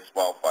mitigate against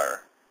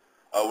wildfire.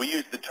 We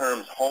use the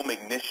terms home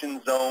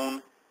ignition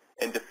zone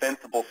and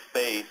defensible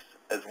space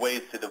as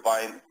ways to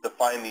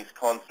define these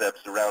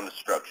concepts around a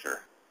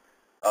structure.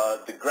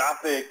 The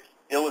graphic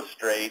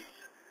illustrates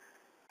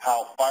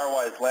how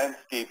Firewise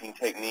landscaping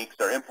techniques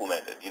are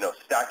implemented.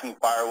 Stacking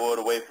firewood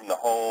away from the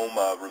home,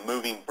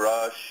 removing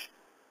brush,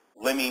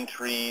 limbing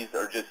trees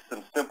are just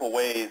some simple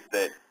ways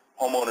that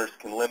homeowners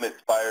can limit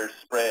fire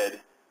spread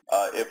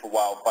if a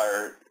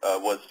wildfire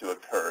was to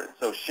occur. And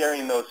so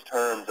sharing those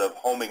terms of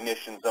home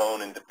ignition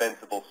zone and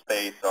defensible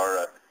space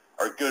are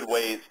good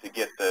ways to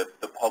get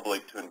the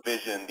public to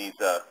envision these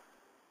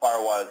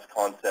Firewise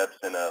concepts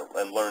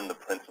and learn the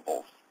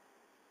principles.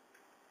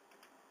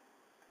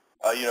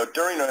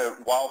 During a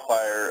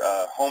wildfire,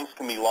 homes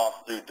can be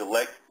lost through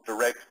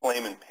direct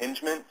flame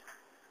impingement,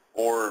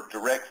 or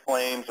direct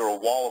flames or a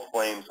wall of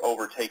flames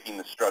overtaking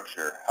the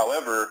structure.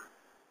 However,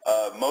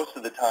 most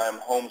of the time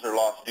homes are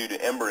lost due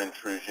to ember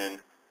intrusion,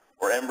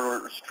 or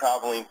embers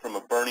traveling from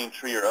a burning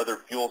tree or other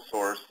fuel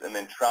source and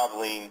then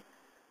traveling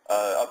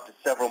up to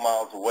several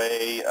miles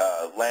away,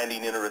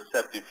 landing in a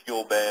receptive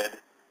fuel bed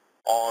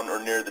on or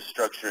near the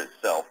structure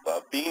itself.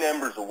 Being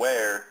embers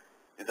aware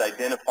is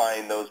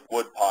identifying those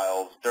wood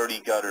piles, dirty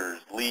gutters,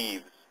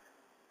 leaves,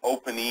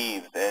 open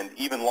eaves, and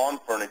even lawn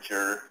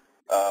furniture,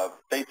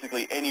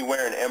 basically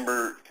anywhere an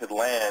ember could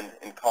land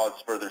and cause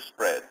further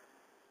spread.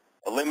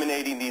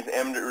 Eliminating these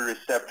ember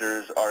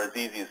receptors are as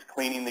easy as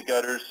cleaning the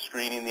gutters,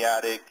 screening the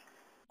attic,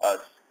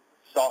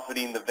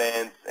 softening the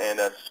vents, and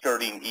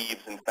skirting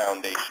eaves and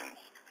foundations.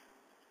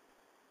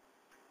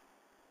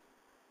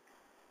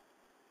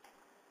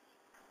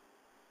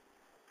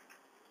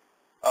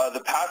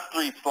 The past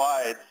 3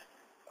 slides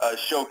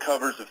show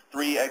covers of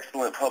 3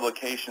 excellent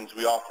publications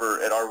we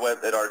offer at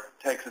our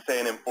Texas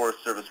A&M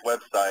Forest Service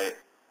website,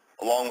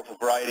 along with a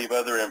variety of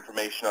other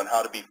information on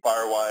how to be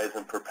firewise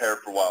and prepare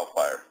for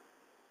wildfire.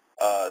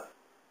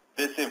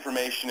 This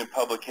information and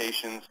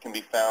publications can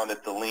be found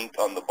at the link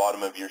on the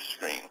bottom of your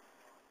screen.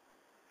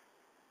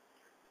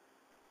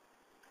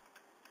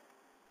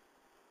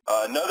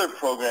 Another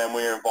program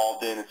we are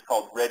involved in is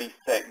called Ready,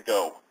 Set,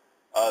 Go.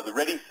 The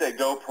Ready, Set,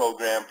 Go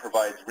program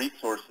provides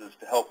resources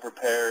to help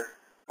prepare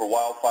for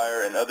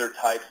wildfire and other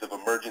types of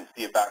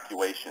emergency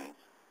evacuations.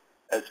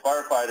 As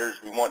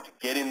firefighters, we want to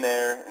get in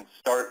there and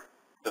start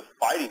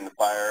fighting the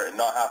fire and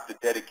not have to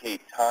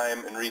dedicate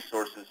time and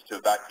resources to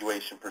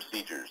evacuation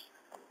procedures.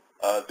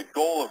 The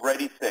goal of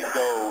Ready, Set,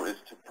 Go is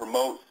to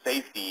promote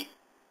safety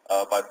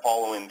by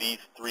following these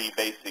 3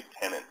 basic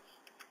tenets.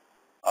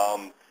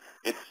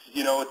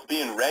 It's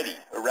being ready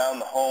around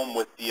the home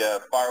with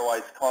the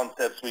Firewise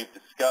concepts we've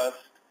discussed,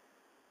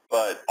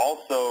 but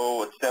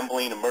also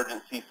assembling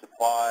emergency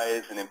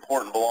supplies and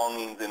important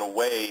belongings in a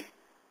way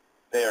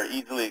they are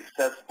easily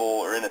accessible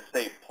or in a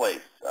safe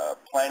place.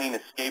 Planning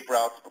escape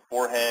routes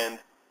beforehand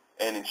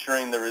and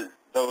ensuring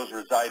those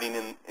residing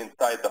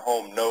inside the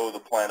home know the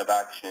plan of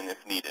action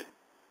if needed.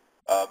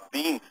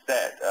 Being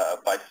set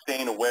by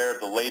staying aware of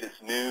the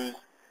latest news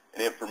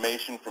and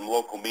information from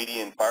local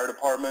media and fire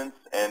departments,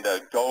 and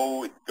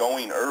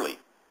going early.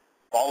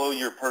 Follow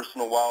your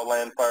personal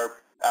wildland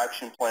fire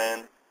action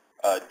plan.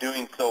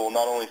 Doing so will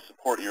not only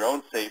support your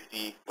own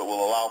safety, but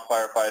will allow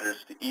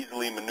firefighters to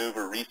easily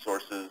maneuver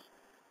resources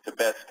to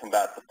best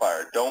combat the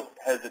fire. Don't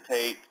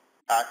hesitate,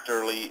 act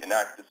early, and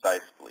act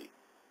decisively.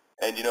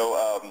 And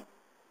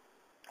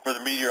for the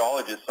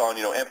meteorologists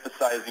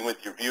emphasizing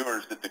with your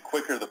viewers that the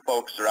quicker the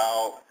folks are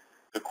out,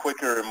 the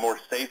quicker and more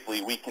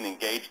safely we can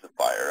engage the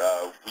fire.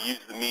 We use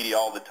the media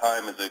all the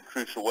time as a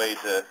crucial way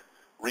to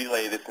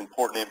relay this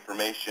important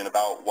information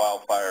about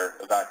wildfire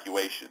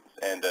evacuations.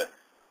 And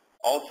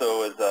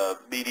also, as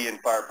media and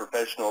fire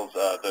professionals,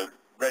 the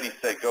Ready,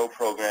 Set, Go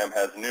program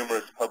has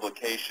numerous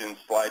publications,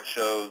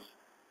 slideshows,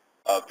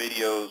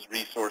 videos,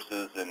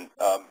 resources, and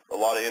a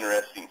lot of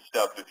interesting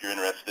stuff if you're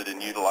interested in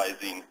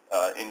utilizing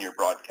in your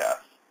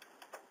broadcasts.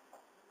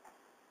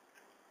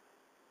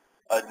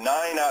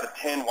 9 out of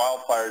 10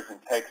 wildfires in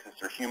Texas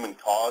are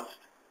human-caused,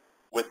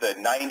 with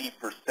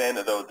 90%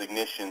 of those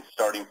ignitions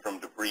starting from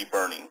debris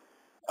burning,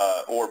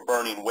 or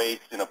burning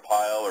waste in a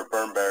pile or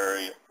burn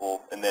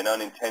barrel, and then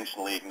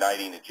unintentionally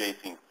igniting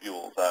adjacent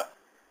fuels.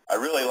 I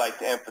really like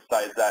to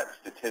emphasize that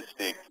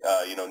statistic.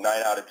 9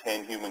 out of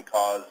 10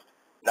 human-caused,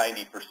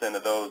 90%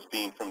 of those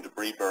being from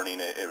debris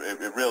burning.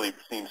 It really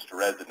seems to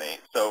resonate.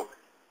 So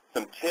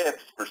Some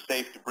tips for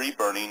safe debris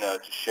burning to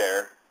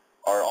share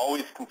are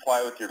always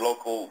comply with your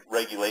local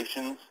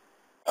regulations.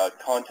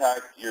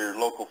 Contact your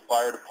local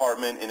fire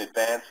department in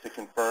advance to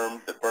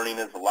confirm that burning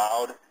is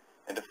allowed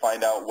and to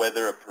find out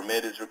whether a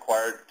permit is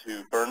required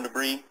to burn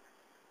debris.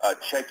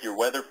 Check your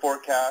weather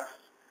forecasts.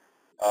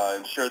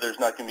 Ensure there's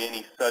not going to be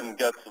any sudden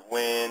gusts of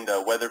wind,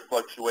 weather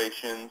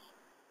fluctuations.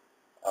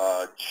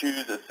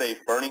 Choose a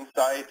safe burning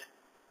site.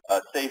 A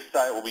safe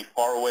site will be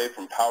far away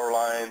from power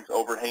lines,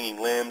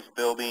 overhanging limbs,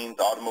 buildings,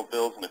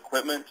 automobiles, and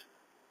equipment.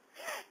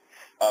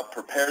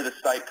 Prepare the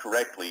site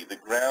correctly. The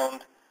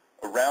ground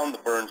around the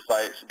burn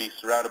site should be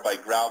surrounded by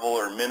gravel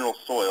or mineral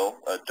soil,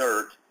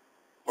 dirt,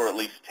 for at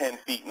least 10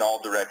 feet in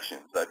all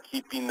directions.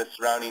 Keeping the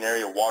surrounding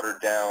area watered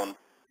down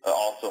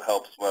also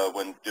helps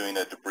when doing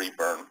a debris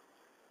burn.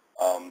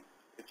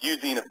 If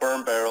using a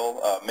burn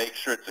barrel, make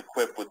sure it's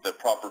equipped with the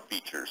proper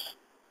features.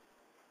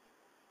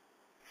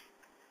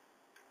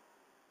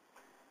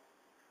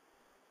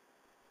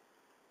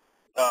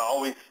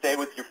 Always stay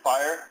with your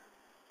fire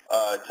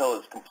until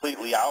it's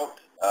completely out.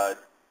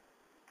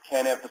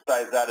 Can't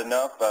emphasize that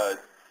enough.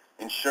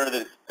 Ensure that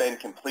it's been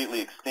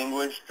completely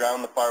extinguished.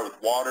 Drown the fire with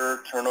water.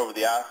 Turn over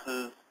the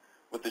ashes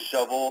with the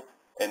shovel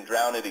and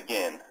drown it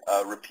again.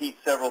 Repeat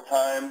several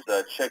times.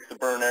 Check the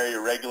burn area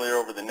regularly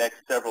over the next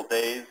several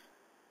days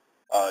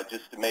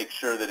just to make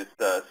sure that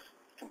it's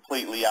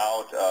completely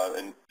out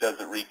and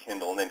doesn't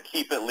rekindle. And then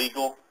keep it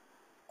legal.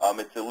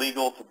 It's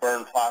illegal to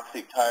burn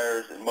plastic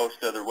tires and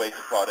most other waste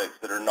products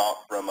that are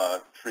not from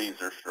trees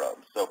or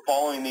shrubs. So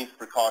following these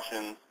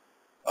precautions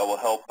will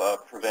help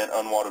prevent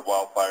unwanted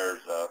wildfires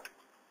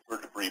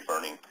for debris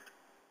burning.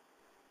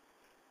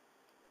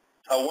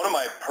 One of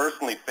my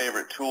personally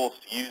favorite tools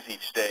to use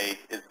each day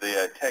is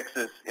the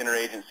Texas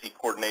Interagency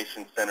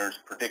Coordination Center's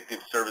Predictive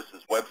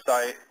Services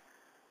website.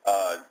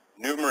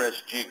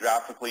 Numerous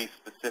geographically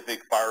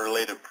specific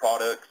fire-related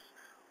products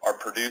are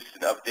produced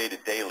and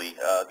updated daily.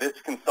 This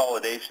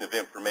consolidation of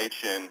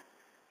information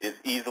is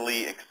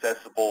easily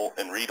accessible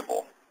and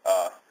readable.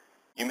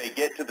 You may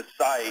get to the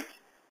site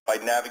by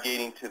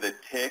navigating to the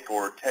TIC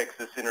or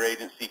Texas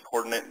Interagency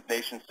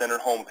Coordination Center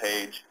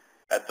homepage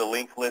at the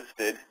link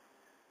listed,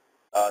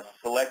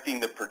 selecting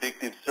the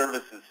Predictive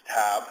Services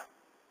tab,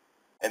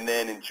 and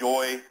then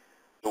enjoy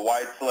the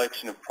wide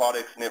selection of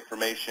products and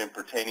information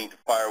pertaining to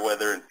fire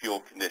weather and fuel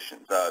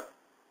conditions.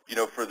 You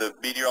know, for the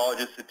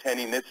meteorologists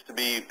attending, this to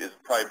me is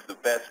probably the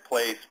best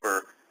place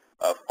for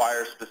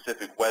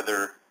fire-specific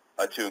weather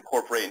to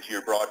incorporate into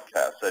your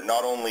broadcast.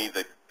 Not only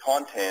the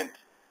content,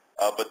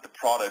 but the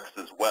products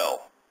as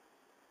well.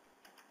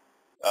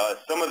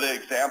 Some of the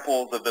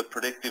examples of the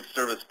predictive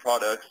service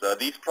products,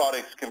 these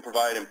products can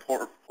provide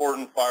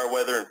important fire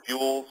weather and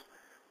fuels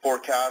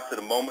forecasts at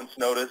a moment's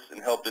notice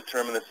and help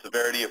determine the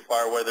severity of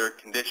fire weather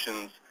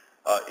conditions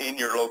in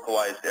your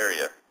localized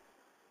area.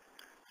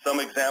 Some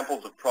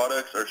examples of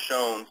products are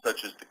shown,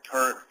 such as the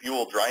current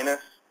fuel dryness,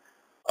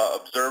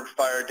 observed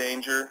fire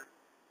danger,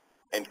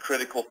 and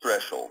critical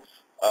thresholds.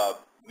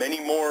 Many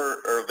more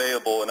are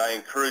available, and I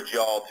encourage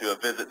y'all to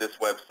visit this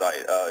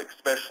website,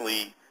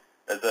 especially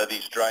as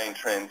these drying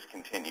trends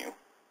continue.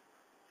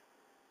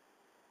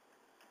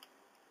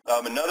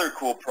 Another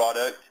cool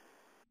product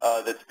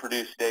that's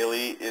produced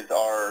daily is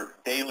our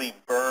daily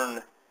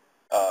burn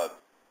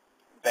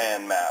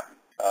ban map.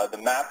 The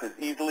map is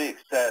easily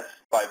accessed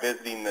by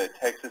visiting the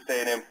Texas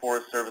A&M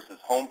Forest Service's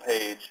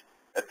homepage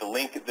at the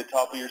link at the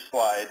top of your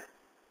slide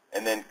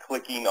and then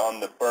clicking on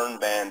the burn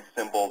ban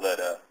symbol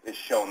that is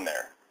shown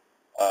there.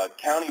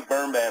 County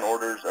burn ban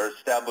orders are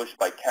established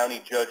by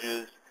county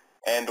judges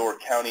and or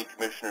county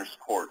commissioners'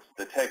 courts.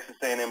 The Texas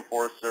A&M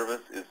Forest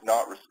Service is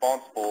not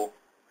responsible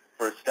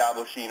for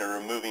establishing or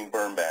removing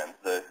burn bans.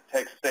 The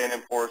Texas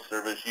A&M Forest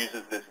Service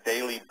uses this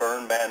daily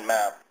burn ban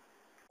map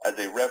as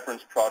a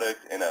reference product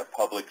in a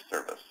public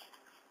service.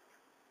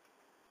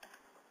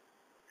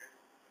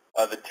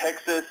 The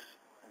Texas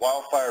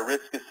Wildfire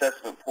Risk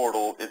Assessment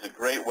Portal is a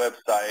great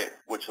website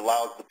which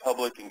allows the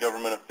public and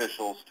government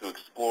officials to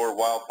explore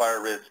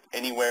wildfire risk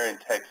anywhere in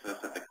Texas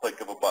at the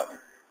click of a button.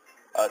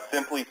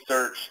 Simply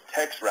search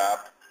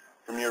TexRap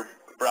from your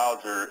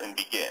browser and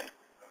begin.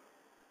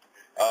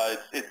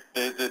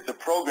 The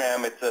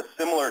program, it's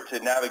similar to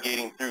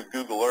navigating through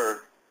Google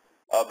Earth,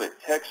 but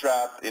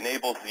TexRap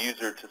enables the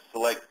user to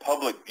select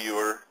public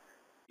viewer,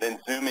 then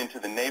zoom into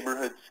the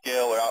neighborhood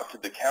scale or out to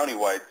the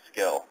countywide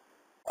scale.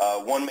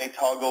 One may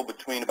toggle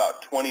between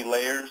about 20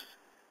 layers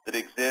that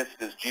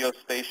exist as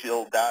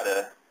geospatial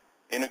data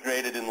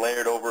integrated and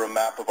layered over a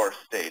map of our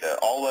state.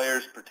 All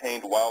layers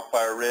pertain to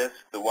wildfire risk,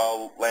 the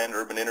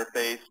wildland-urban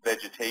interface,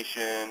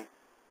 vegetation,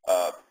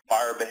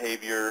 fire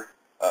behavior,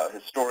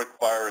 historic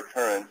fire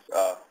occurrence.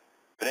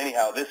 But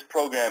anyhow, this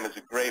program is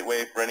a great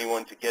way for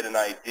anyone to get an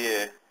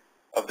idea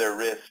of their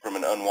risk from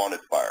an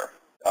unwanted fire.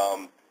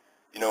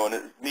 You know, and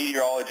as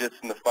meteorologists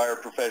and the fire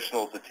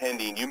professionals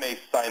attending, you may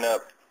sign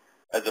up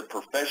as a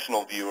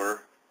professional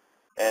viewer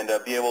and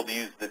be able to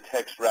use the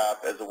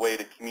TexRap as a way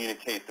to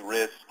communicate the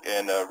risk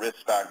and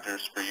risk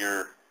factors for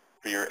your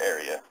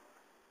area.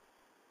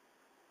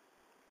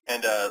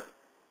 And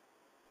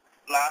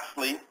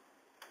lastly,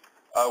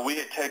 We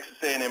at Texas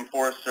A&M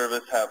Forest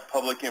Service have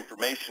public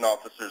information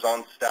officers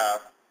on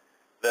staff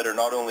that are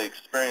not only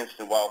experienced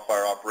in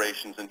wildfire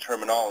operations and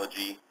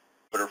terminology,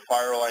 but are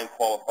fire line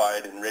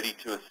qualified and ready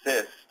to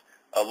assist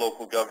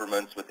local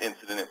governments with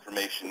incident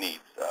information needs.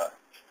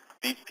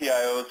 These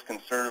PIOs can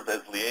serve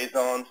as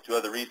liaisons to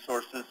other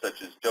resources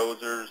such as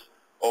dozers,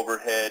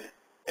 overhead,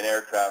 and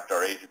aircraft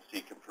our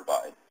agency can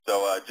provide.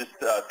 So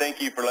thank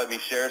you for letting me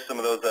share some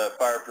of those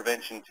fire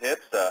prevention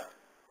tips.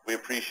 We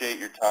appreciate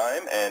your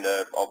time, and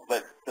I'll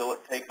let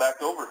Philip take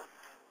back over.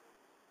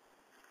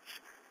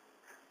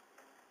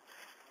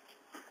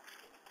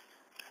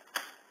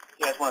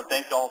 Yeah, I just want to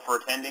thank you all for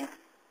attending.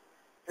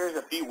 Here's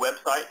a few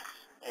websites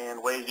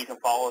and ways you can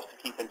follow us to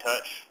keep in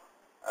touch.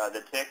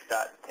 The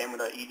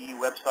tic.tama.edu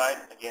website,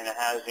 again, it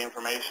has the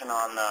information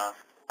on the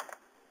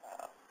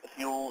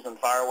fuels and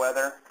fire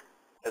weather,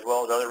 as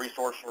well as other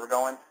resources we're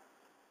going.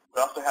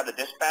 We also have the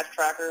dispatch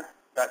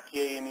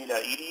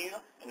tracker.tamu.edu,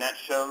 and that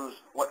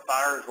shows what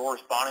fires we're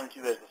responding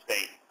to as the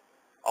state.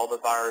 All the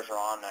fires are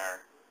on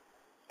there.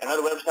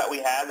 Another website we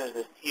have is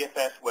this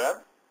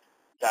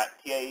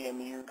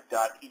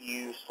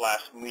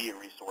tfsweb.tamu.edu/media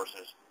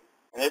resources.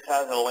 And this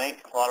has a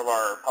link to a lot of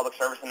our public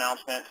service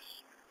announcements,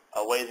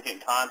 ways to get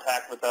in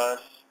contact with us,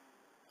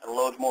 and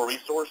loads more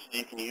resources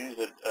you can use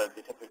at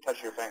the tip of the touch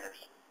of your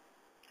fingers.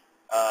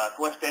 If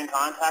you want to stay in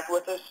contact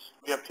with us,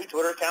 we have 2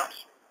 Twitter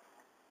accounts.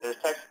 There's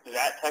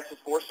at Texas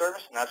Forest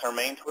Service, and that's our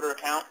main Twitter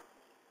account.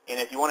 And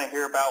if you want to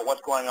hear about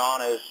what's going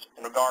on in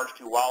regards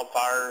to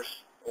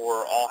wildfires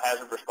or all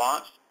hazard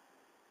response,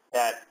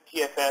 that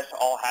TFS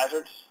All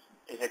Hazards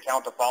is the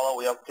account to follow.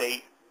 We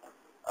update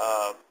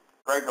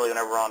regularly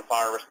whenever we're on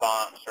fire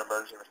response or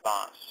emergency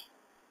response.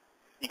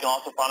 You can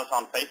also find us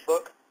on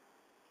Facebook,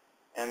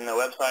 and the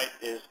website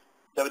is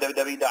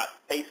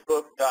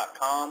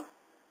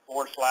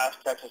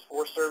www.facebook.com/Texas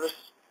Forest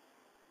Service.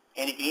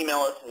 And you can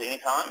email us at any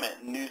time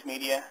at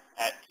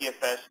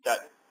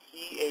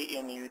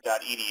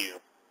newsmedia@tfs.tamu.edu.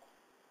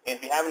 And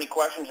if you have any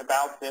questions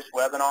about this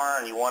webinar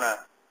and you want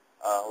to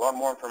learn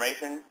more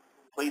information,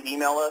 please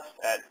email us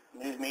at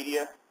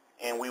newsmedia,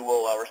 and we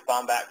will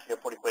respond back to you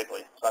pretty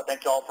quickly. So I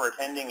thank you all for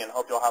attending and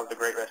hope you all have a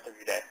great rest of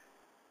your day.